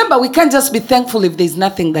 Remember, we can't just be thankful if there's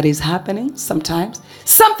nothing that is happening. Sometimes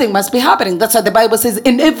something must be happening. That's why the Bible says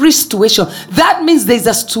in every situation. That means there's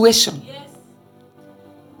a situation.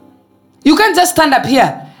 You can't just stand up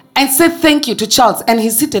here and say thank you to Charles, and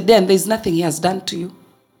he's seated there and there's nothing he has done to you.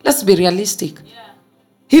 Let's be realistic.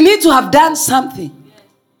 He needs to have done something.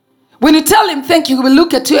 When you tell him thank you, he will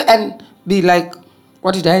look at you and be like,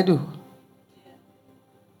 what did I do?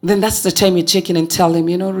 Then that's the time you check in and tell him,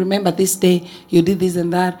 remember this day you did this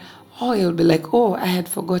and that. Oh, he'll be like, oh, I had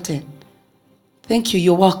forgotten. Thank you,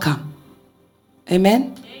 you're welcome.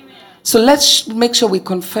 Amen? So let's make sure we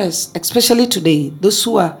confess, especially today, those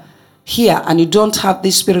who are here and you don't have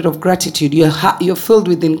this spirit of gratitude, you're filled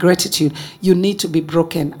with ingratitude, you need to be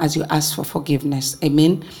broken as you ask for forgiveness.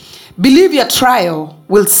 Amen? Believe your trial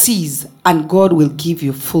will cease and God will give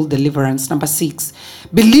you full deliverance. Number 6,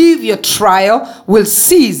 believe your trial will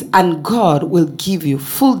cease and God will give you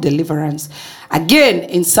full deliverance. Again,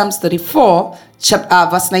 in Psalms 34,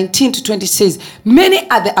 verse 19 to 20 says, many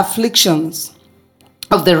are the afflictions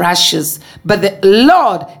of the righteous, but the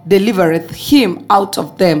Lord delivereth him out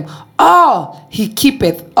of them. All he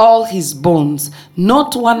keepeth all his bones,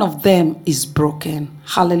 not one of them is broken.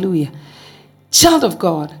 Hallelujah. Child of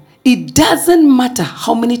God, it doesn't matter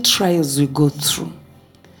how many trials you go through.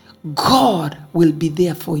 God will be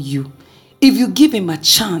there for you. If you give him a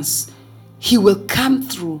chance, he will come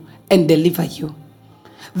through and deliver you.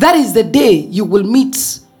 That is the day you will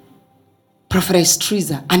meet Prophetess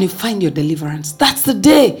Trizah and you find your deliverance. That's the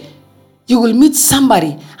day you will meet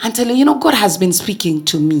somebody and tell you, God has been speaking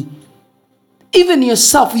to me. Even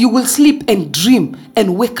yourself, you will sleep and dream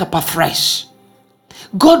and wake up afresh.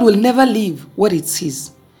 God will never leave what it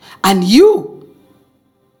is. And you,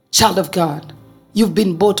 child of God, you've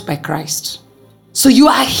been bought by Christ. So you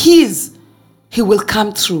are his. He will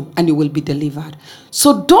come through and you will be delivered.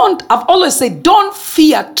 So I've always said, don't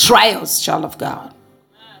fear trials, child of God.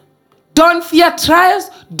 Don't fear trials.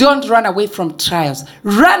 Don't run away from trials.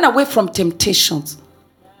 Run away from temptations.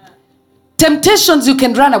 Temptations, you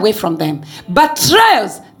can run away from them. But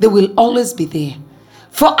trials, they will always be there.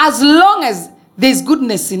 For as long as there's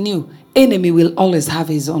goodness in you, enemy will always have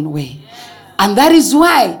his own way. And that is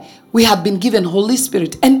why we have been given Holy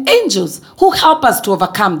Spirit and angels who help us to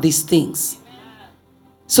overcome these things.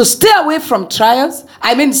 So stay away from trials.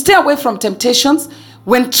 Stay away from temptations.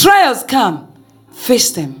 When trials come,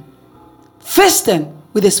 face them. Face them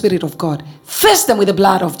with the Spirit of God. Face them with the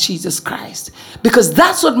blood of Jesus Christ. Because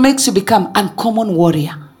that's what makes you become uncommon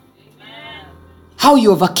warrior. Amen. How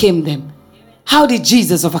you overcame them. Amen. How did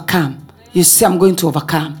Jesus overcome? You say, I'm going to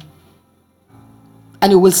overcome.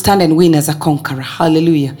 And you will stand and win as a conqueror.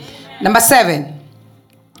 Hallelujah. Amen. Number 7.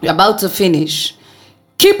 We're about to finish.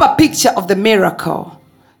 Keep a picture of the miracle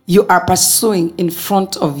you are pursuing in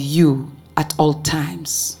front of you at all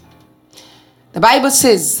times. The Bible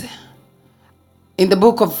says in the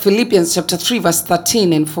book of Philippians chapter 3 verse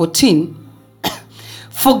 13 and 14,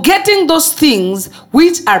 forgetting those things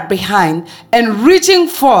which are behind and reaching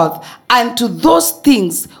forth unto those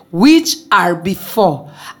things which are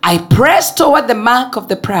before, I press toward the mark of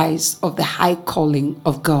the prize of the high calling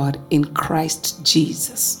of God in Christ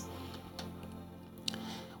Jesus.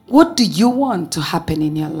 What do you want to happen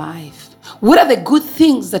in your life? What are the good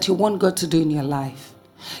things that you want God to do in your life?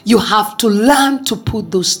 You have to learn to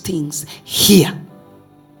put those things here.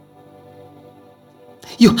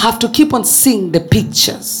 You have to keep on seeing the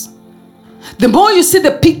pictures. The more you see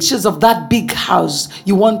the pictures of that big house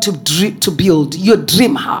you want to build, your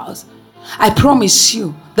dream house, I promise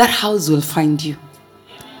you that house will find you.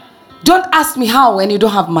 Don't ask me how when you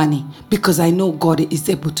don't have money, because I know God is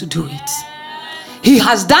able to do it. He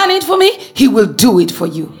has done it for me. He will do it for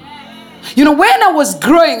you. When I was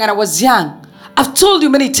growing and I was young, I've told you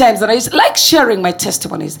many times that I like sharing my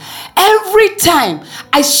testimonies. Every time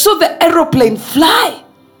I saw the aeroplane fly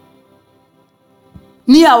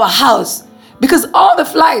near our house, because all the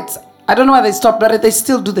flights, I don't know why they stopped, but they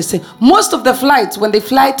still do the same. Most of the flights, when they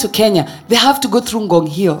fly to Kenya, they have to go through Ngong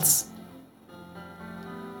Hills.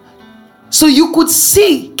 So you could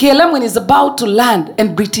see KLM when it's about to land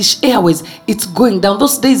and British Airways, it's going down.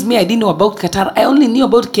 Those days, I didn't know about Qatar. I only knew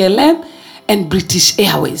about KLM and British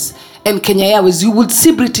Airways and Kenya Airways. You would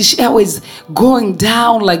see British Airways going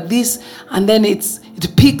down like this, and then it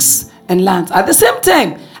peaks and lands. At the same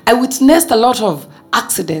time, I witnessed a lot of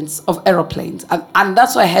accidents of aeroplanes, and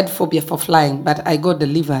that's why I had phobia for flying, but I got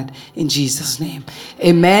delivered in Jesus' name.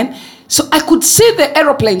 Amen. So I could see the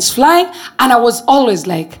aeroplanes flying, and I was always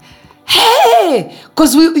like, hey,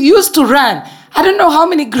 because we used to run. I don't know how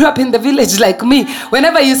many grew up in the village like me.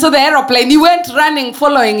 Whenever you saw the aeroplane, you went running,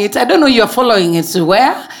 following it. I don't know you're following it to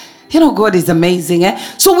where. God is amazing.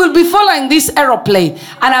 So we'll be following this aeroplane.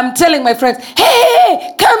 And I'm telling my friends,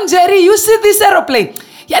 hey, come Jerry, you see this aeroplane?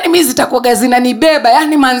 Mimi zitakuwaga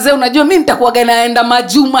zinanibeba. Manze unajua mimi nitakuwaga naenda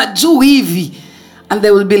majuu hivi. And they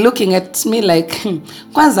will be looking at me like,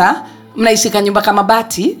 kwanza, mnaishi kanyumba ka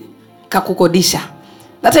mabati kakukodisha.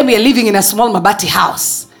 That time we are living in a small mabati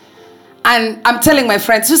house. And I'm telling my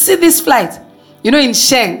friends, you see this flight? You know, in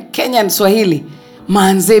Sheng, Kenya and Swahili,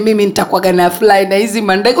 manze mimi nitakuwaga na fly na hizi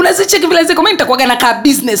mandai. Unazicheki vile ziko, mimi nitakuwaga na ka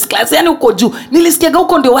business class. Yani uko juu. Nilisikiaga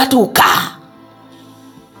huko ndio watu ukaa.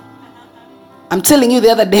 I'm telling you, the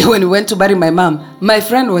other day when we went to bury my mom, my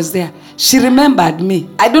friend was there. She remembered me.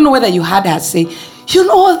 I don't know whether you heard her say, you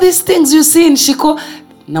know all these things you see in Shiko.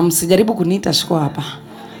 Na msijaribu kuniita Shiko hapa.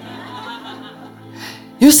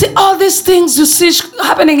 You see all these things you see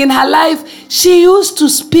happening in her life. She used to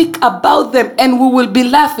speak about them and we will be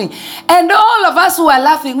laughing. And all of us who are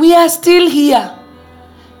laughing, we are still here.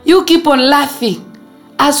 You keep on laughing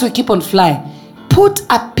as we keep on flying. Put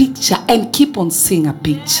a picture and keep on seeing a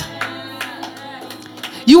picture.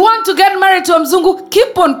 You want to get married to a Mzungu?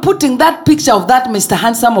 Keep on putting that picture of that Mr.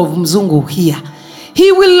 Handsome of Mzungu here.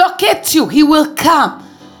 He will locate you. He will come.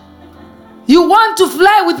 You want to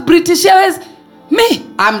fly with British Airways? Me,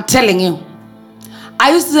 I'm telling you.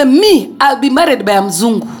 I used to say, me, I'll be married by a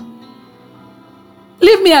Mzungu.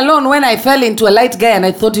 Leave me alone when I fell into a light guy and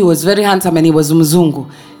I thought he was very handsome and he was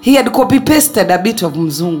Mzungu. He had copy-pasted a bit of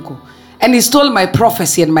Mzungu. And he stole my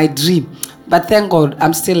prophecy and my dream. But thank God,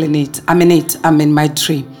 I'm still in it. I'm in it. I'm in my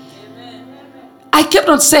dream. I kept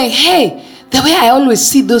on saying, hey, the way I always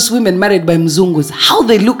see those women married by Mzungus, how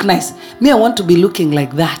they look nice. Me, I want to be looking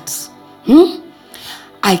like that.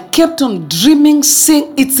 I kept on dreaming,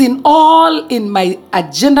 saying, it's all in my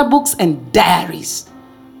agenda books and diaries.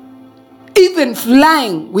 Even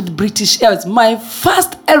flying with British Airways, my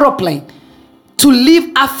first aeroplane to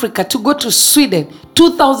leave Africa to go to Sweden,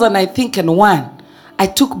 2000 I think and 1. I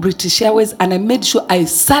took British Airways and I made sure I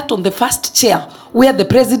sat on the first chair where the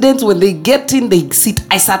presidents, when they get in, they sit.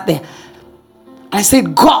 I sat there. I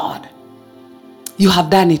said, God, you have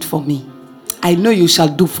done it for me. I know you shall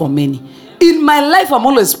do for many. In my life, I'm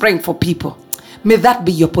always praying for people. May that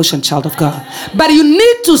be your portion, child of God. But you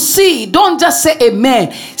need to see. Don't just say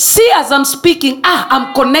amen. See as I'm speaking.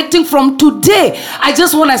 I'm connecting from today. I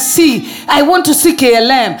just want to see. I want to see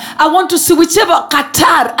KLM. I want to see whichever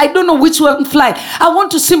Qatar. I don't know which one flight. I want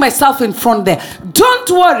to see myself in front there. Don't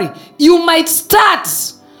worry. You might start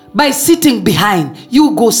by sitting behind.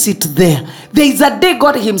 You go sit there. There is a day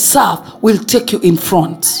God himself will take you in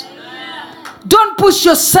front. Don't push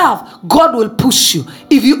yourself. God will push you.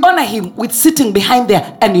 If you honor him with sitting behind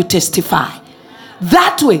there and you testify.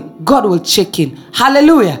 That way, God will check in.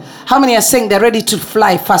 Hallelujah. How many are saying they're ready to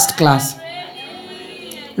fly first class?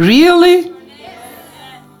 Really?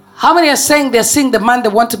 How many are saying they're seeing the man they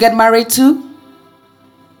want to get married to?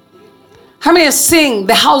 How many are seeing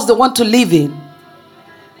the house they want to live in?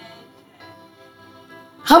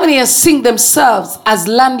 How many are seeing themselves as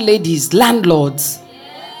landladies, landlords?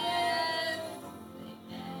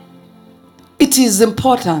 It is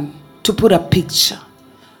important to put a picture.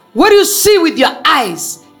 What you see with your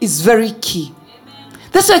eyes is very key.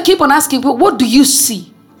 That's why I keep on asking people, what do you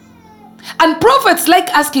see? And prophets like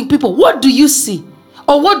asking people, what do you see?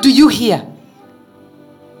 Or what do you hear?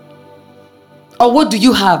 Or what do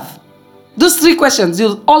you have? Those three questions,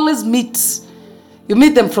 you'll always meet. You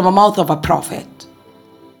meet them from the mouth of a prophet.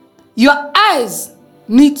 Your eyes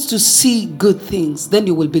need to see good things. Then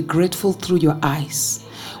you will be grateful through your eyes.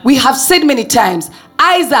 We have said many times,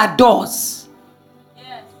 eyes are doors.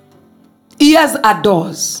 Yes. Ears are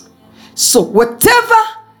doors. So whatever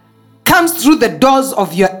comes through the doors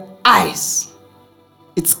of your eyes,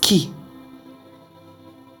 it's key.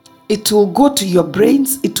 It will go to your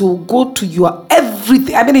brains. It will go to your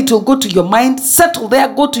everything. It will go to your mind, settle there,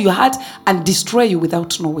 go to your heart, and destroy you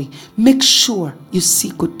without knowing. Make sure you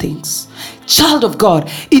see good things. Child of God,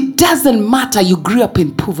 it doesn't matter you grew up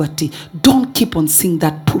in poverty. Don't keep on seeing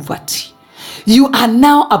that poverty. You are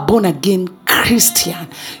now a born-again Christian.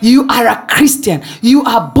 You are a Christian. You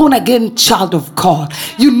are born-again child of God.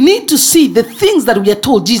 You need to see the things that we are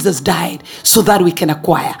told Jesus died so that we can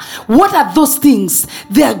acquire. What are those things?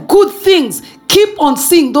 They are good things. Keep on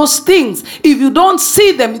seeing those things. If you don't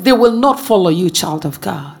see them, they will not follow you, child of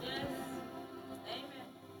God.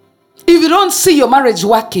 If you don't see your marriage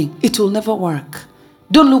working, it will never work.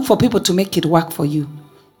 Don't look for people to make it work for you.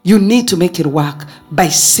 You need to make it work by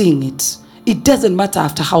seeing it. It doesn't matter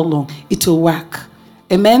after how long, it will work.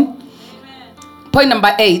 Amen? Point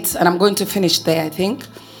number 8, and I'm going to finish there, I think.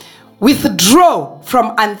 Withdraw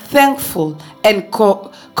from unthankful and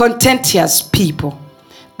contentious people.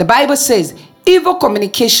 The Bible says, evil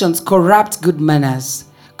communications corrupt good manners.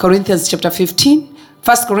 1 Corinthians chapter 15,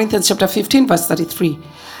 verse 33.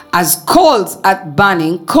 As coals are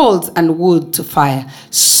burning, coals and wood to fire,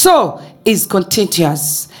 so is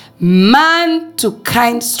continuous man to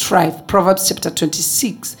kind strife. Proverbs chapter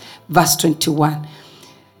 26, verse 21.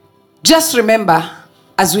 Just remember,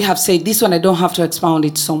 as we have said, this one I don't have to expound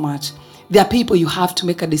it so much. There are people you have to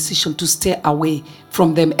make a decision to stay away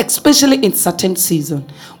from them, especially in certain season,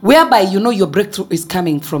 whereby you know your breakthrough is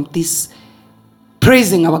coming from this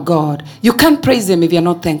praising our God. You can't praise him if you're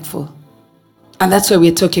not thankful. And that's why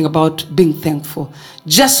we're talking about being thankful.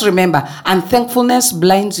 Just remember, unthankfulness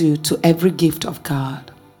blinds you to every gift of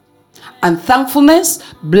God. Unthankfulness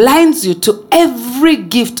blinds you to every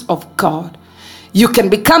gift of God. You can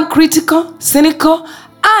become critical, cynical,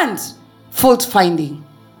 and fault-finding.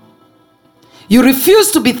 You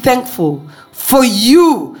refuse to be thankful for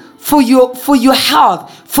you, for your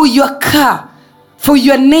health, for your car, for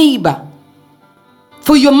your neighbor,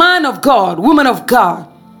 for your man of God, woman of God,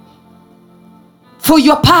 for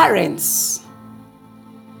your parents.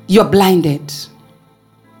 You're blinded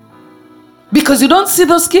because you don't see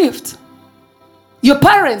those gifts. Your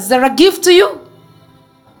parents, they're a gift to you.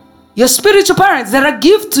 Your spiritual parents, they're a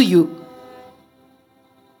gift to you.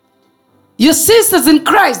 Your sisters in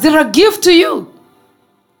Christ, they're a gift to you.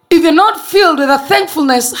 If you're not filled with a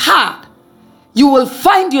thankfulness heart, you will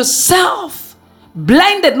find yourself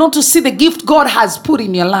blinded not to see the gift God has put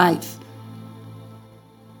in your life.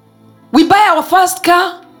 We buy our first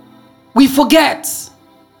car, we forget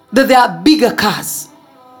that there are bigger cars.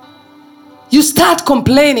 You start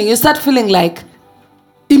complaining, you start feeling like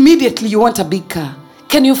immediately you want a big car.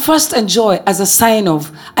 Can you first enjoy as a sign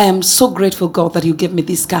of, I am so grateful, God, that you gave me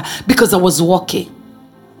this car because I was walking.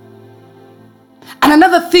 And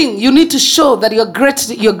another thing, you need to show that you're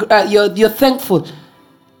grateful, you're thankful.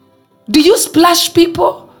 Do you splash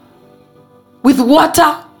people with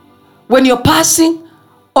water when you're passing?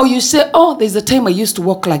 Or you say, oh, there's a time I used to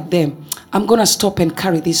walk like them. I'm going to stop and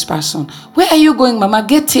carry this person. Where are you going, Mama?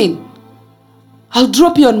 Get in. I'll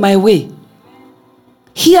drop you on my way.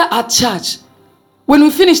 Here at church, when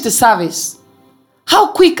we finish the service,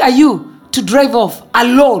 how quick are you to drive off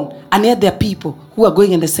alone and yet there are people who are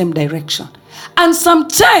going in the same direction? And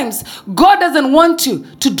sometimes God doesn't want you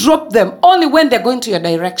to drop them only when they're going to your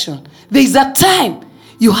direction. There is a time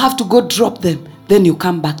you have to go drop them, then you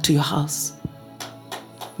come back to your house.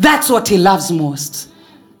 That's what he loves most.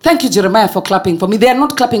 Thank you, Jeremiah, for clapping for me. They are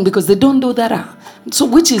not clapping because they don't do that. So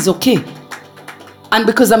which is okay. And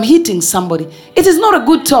because I'm hitting somebody. It is not a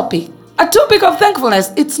good topic. A topic of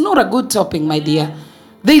thankfulness, it's not a good topic, my dear.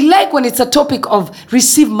 They like when it's a topic of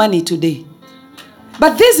receive money today.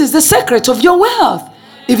 But this is the secret of your wealth.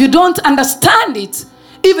 If you don't understand it,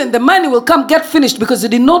 even the money will come get finished because you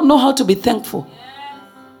did not know how to be thankful.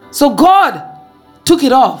 So God took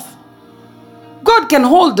it off. God can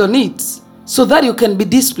hold on it so that you can be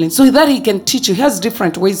disciplined, so that he can teach you. He has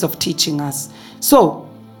different ways of teaching us. So,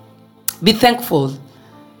 be thankful.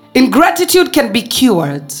 Ingratitude can be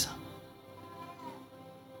cured.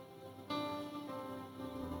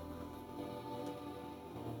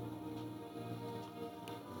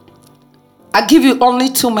 I give you only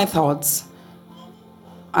 2 methods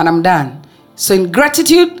and I'm done. So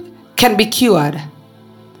ingratitude can be cured.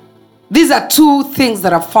 These are 2 things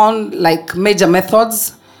that are found like major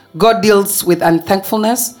methods. God deals with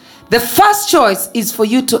unthankfulness. The first choice is for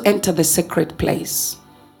you to enter the sacred place.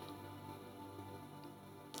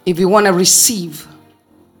 If you want to receive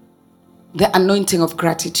the anointing of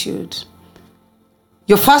gratitude,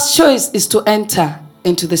 your first choice is to enter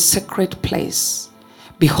into the sacred place,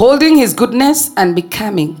 beholding his goodness and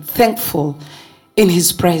becoming thankful in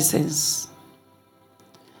his presence.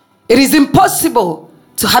 It is impossible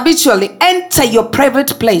to habitually enter your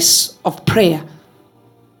private place of prayer,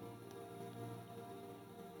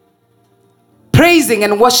 praising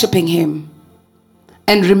and worshiping him,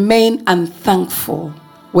 and remain unthankful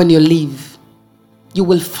when you leave. You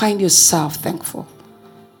will find yourself thankful.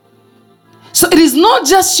 So it is not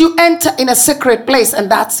just you enter in a sacred place and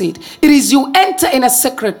that's it. It is you enter in a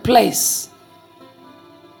sacred place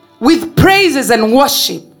with praises and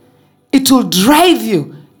worship. It will drive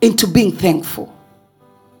you into being thankful.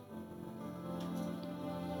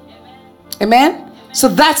 Amen? So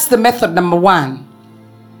that's the method number 1.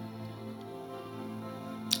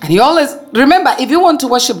 And you always, remember, if you want to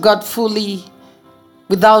worship God fully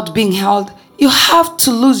without being held, you have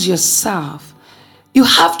to lose yourself. You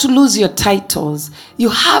have to lose your titles. You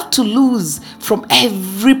have to lose from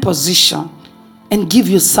every position and give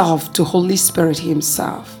yourself to Holy Spirit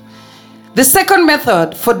himself. The second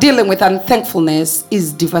method for dealing with unthankfulness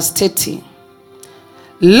is devastating.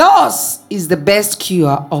 Loss is the best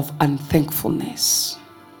cure of unthankfulness.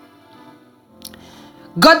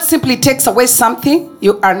 God simply takes away something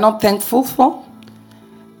you are not thankful for.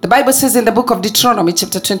 The Bible says in the book of Deuteronomy,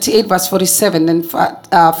 chapter 28, verse 47 and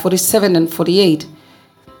 48.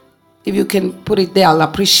 If you can put it there, I'll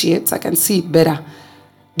appreciate. I can see it better.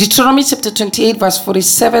 Deuteronomy chapter 28, verse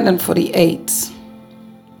 47 and 48.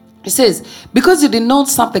 It says, because you did not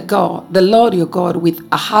serve the Lord your God, with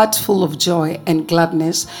a heart full of joy and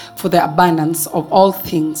gladness for the abundance of all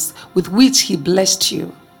things with which he blessed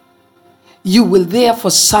you, you will therefore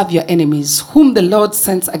serve your enemies, whom the Lord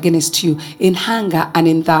sends against you in hunger and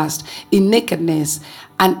in thirst, in nakedness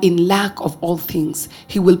and in lack of all things.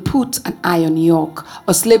 He will put an iron yoke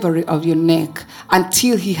or slavery of your neck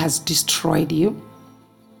until he has destroyed you.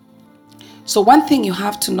 So one thing you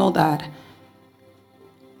have to know, that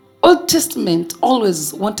Old Testament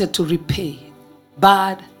always wanted to repay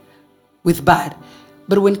bad with bad.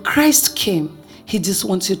 But when Christ came, he just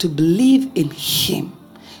wants you to believe in him,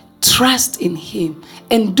 trust in him,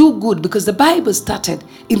 and do good. Because the Bible started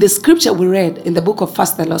in the scripture we read in the book of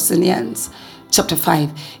 1 Thessalonians chapter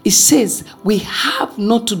 5. It says we have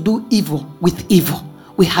not to do evil with evil.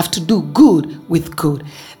 We have to do good with good.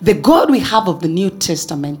 The God we have of the New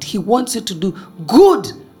Testament, he wants you to do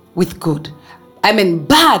good with good. I mean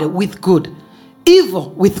bad with good, evil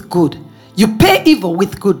with good. You pay evil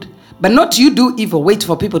with good, but not you do evil, wait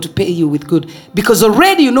for people to pay you with good. Because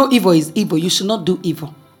already you know evil is evil. You should not do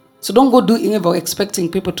evil. So don't go do evil expecting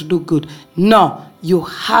people to do good. No, you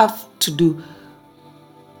have to do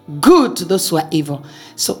good to those who are evil.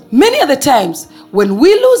 So many other times when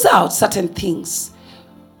we lose out certain things,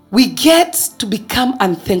 we get to become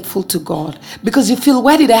unthankful to God because you feel,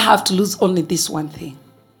 why did I have to lose only this one thing?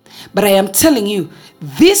 But I am telling you,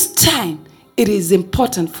 this time it is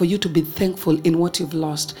important for you to be thankful in what you've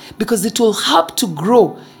lost, because it will help to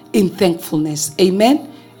grow in thankfulness.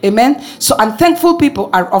 Amen? Amen? So unthankful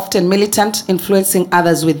people are often militant, influencing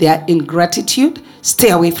others with their ingratitude. Stay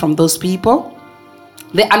away from those people.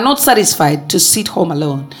 They are not satisfied to sit home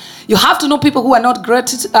alone. You have to know people who are not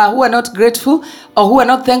grateful or who are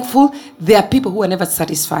not thankful. They are people who are never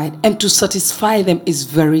satisfied. And to satisfy them is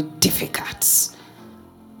very difficult.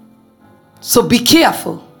 So be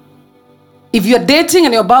careful. If you're dating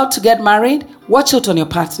and you're about to get married, watch out on your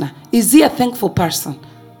partner. Is he a thankful person?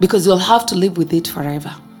 Because you'll have to live with it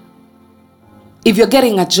forever. If you're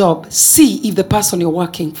getting a job, see if the person you're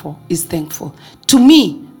working for is thankful. To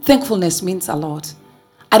me, thankfulness means a lot.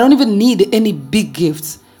 I don't even need any big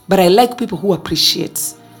gifts, but I like people who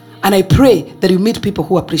appreciate. And I pray that you meet people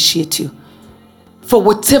who appreciate you for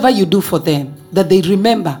whatever you do for them, that they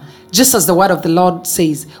remember. Just as the word of the Lord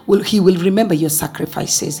says, he will remember your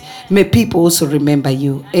sacrifices. May people also remember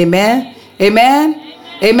you. Amen? Amen?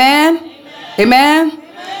 Amen? Amen?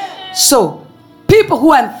 So, people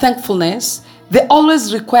who are in thankfulness, they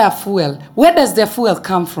always require fuel. Where does their fuel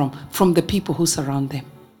come from? From the people who surround them.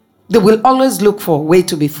 They will always look for a way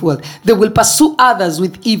to be fueled. They will pursue others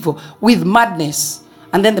with evil, with madness.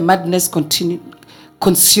 And then the madness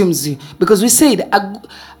consumes you. Because we said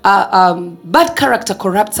bad character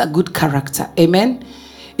corrupts a good character. Amen?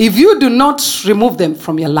 If you do not remove them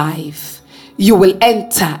from your life, you will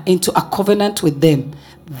enter into a covenant with them.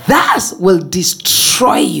 That will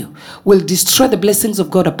destroy you, will destroy the blessings of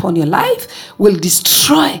God upon your life, will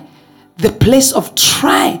destroy the place of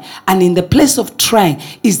trying. And in the place of trying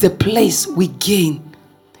is the place we gain.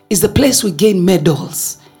 Is the place we gain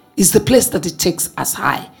medals. Is the place that it takes us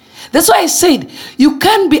high. That's why I said, you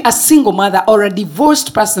can't be a single mother or a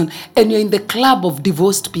divorced person and you're in the club of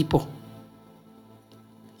divorced people.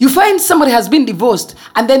 You find somebody has been divorced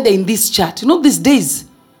and then they're in this chat. You know, these days,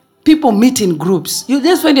 people meet in groups. You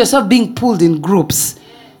just find yourself being pulled in groups.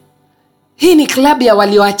 Hii ni club ya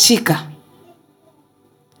walioachika.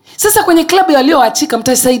 Sasa kwenye club ya walioachika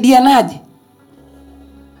mtasaidianaje?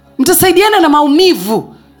 Mtasaidiana na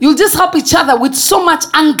maumivu. You'll just help each other with so much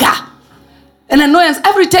anger and annoyance.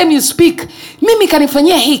 Every time you speak, mimi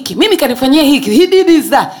kanifanyia hiki, mimi kanifanyia hiki, he did this,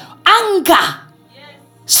 that. Anger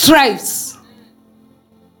strives.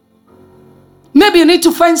 Maybe you need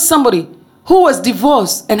to find somebody who was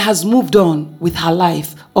divorced and has moved on with her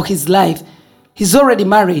life or his life. He's already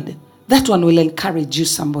married. That one will encourage you,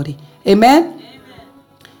 somebody. Amen?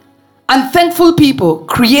 Unthankful people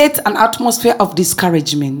create an atmosphere of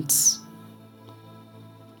discouragement.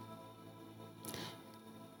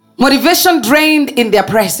 Motivation drained in their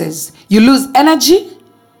presence. You lose energy.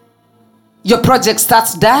 Your project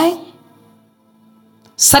starts dying.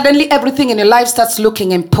 Suddenly everything in your life starts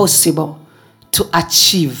looking impossible to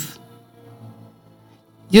achieve.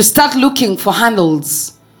 You start looking for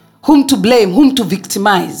handles. Whom to blame, whom to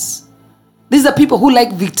victimize. These are people who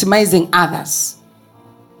like victimizing others.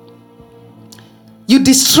 You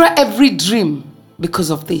destroy every dream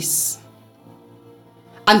because of this.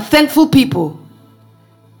 Unthankful people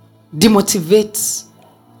demotivate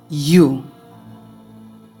you.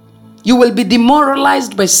 You will be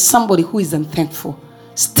demoralized by somebody who is unthankful.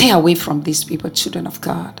 Stay away from these people, children of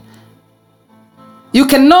God. You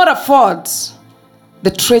cannot afford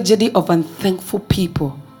the tragedy of unthankful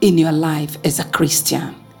people in your life as a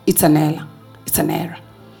Christian. It's an error. It's an error.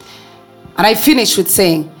 And I finish with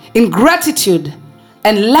saying, ingratitude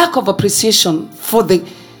and lack of appreciation for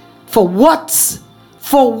what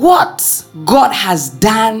God has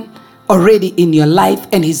done already in your life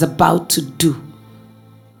and is about to do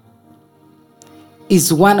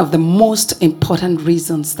is one of the most important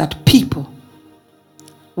reasons that people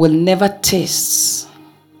will never taste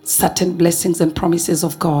certain blessings and promises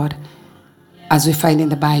of God as we find in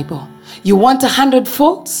the Bible. You want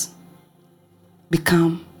 100-fold?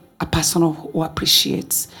 Become a person who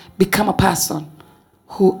appreciates. Become a person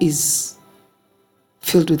who is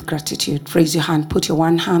filled with gratitude. Raise your hand. Put your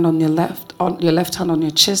one hand on your left hand on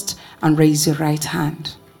your chest, and raise your right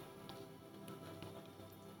hand.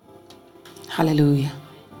 Hallelujah.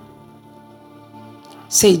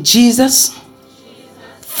 Say, Jesus,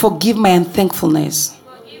 forgive my unthankfulness.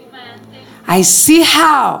 I see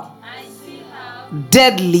how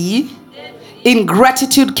deadly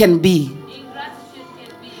ingratitude can be.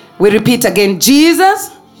 We repeat again.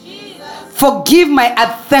 Jesus, forgive my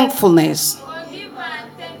unthankfulness.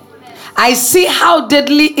 I see how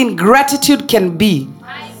deadly ingratitude can be.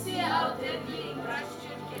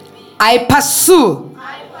 I pursue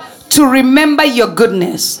to remember your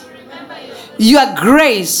goodness, your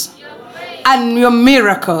grace, and your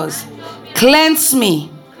miracles. Cleanse me.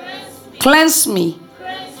 Cleanse me.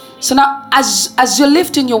 So now, as you're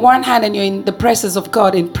lifting your one hand and you're in the presence of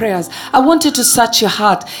God in prayers, I want you to search your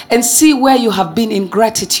heart and see where you have been in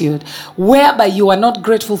gratitude, whereby you are not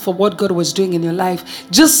grateful for what God was doing in your life.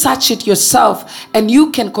 Just search it yourself, and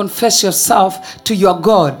you can confess yourself to your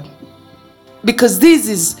God. Because this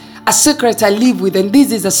is a secret I live with, and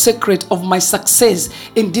this is a secret of my success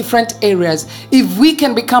in different areas. If we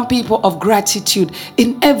can become people of gratitude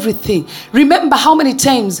in everything. Remember how many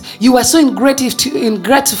times you were so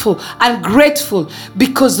ungrateful and grateful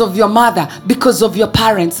because of your mother, because of your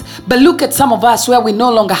parents. But look at some of us where we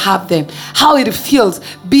no longer have them. How it feels.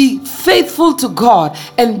 Be faithful to God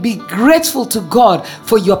and be grateful to God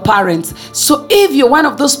for your parents. So if you're one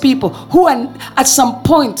of those people who are at some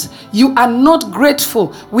point you are not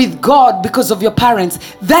grateful with God because of your parents,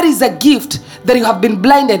 that is a gift that you have been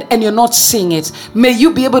blinded and you're not seeing it. May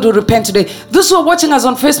you be able to repent today. Those who are watching us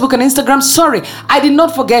on Facebook and Instagram, sorry, I did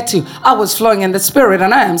not forget you. I was flowing in the Spirit,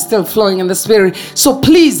 and I am still flowing in the Spirit. So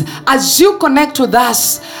please, as you connect with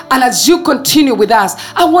us and as you continue with us,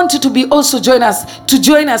 I want you to be also join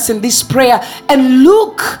us in this prayer, and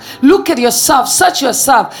look at yourself, search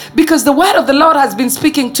yourself, because the word of the Lord has been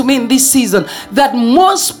speaking to me in this season that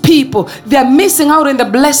most people, they're missing out in the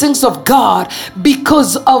blessings of God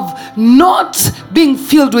because of not being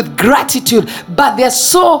filled with gratitude, but they're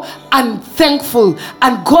so unthankful,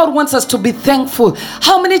 and God wants us to be thankful.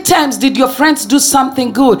 How many times did your friends do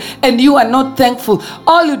something good and you are not thankful?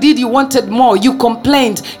 All you did, you wanted more, you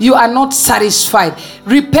complained, you are not satisfied.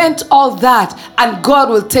 Repent all that and God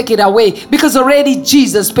will take it away, because already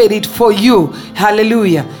Jesus paid it for you.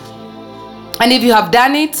 Hallelujah. And if you have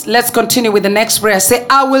done it, let's continue with the next prayer. Say,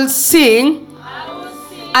 I will sing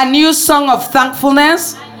a new song of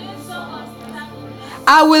thankfulness.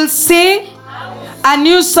 I will sing a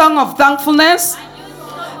new song of thankfulness,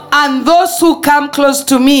 and those who come close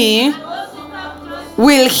to me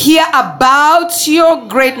will hear about your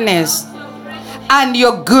greatness and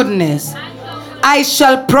your goodness. I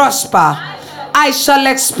shall prosper. I shall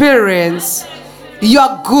experience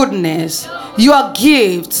your goodness, your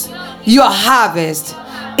gifts, your harvest,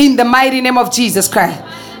 in the mighty name of Jesus Christ.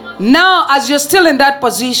 Now, as you're still in that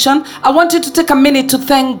position, I want you to take a minute to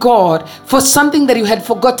thank God for something that you had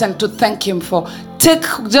forgotten to thank Him for. Take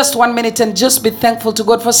just 1 minute and just be thankful to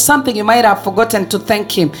God for something you might have forgotten to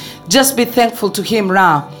thank Him. Just be thankful to Him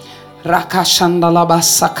now.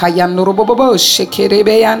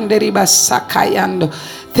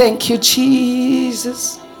 Thank you,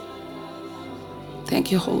 Jesus.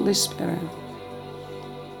 Thank you, Holy Spirit.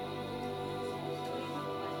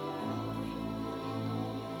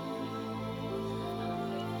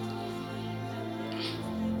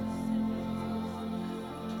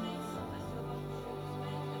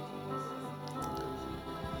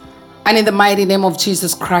 And in the mighty name of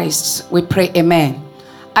Jesus Christ, we pray, amen.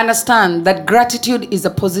 Understand that gratitude is a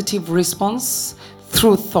positive response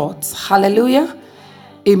through thoughts. Hallelujah.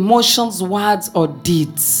 Emotions, words, or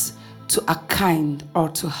deeds to a kind or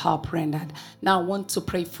to help rendered. Now I want to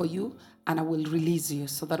pray for you and I will release you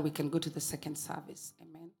so that we can go to the second service. Amen.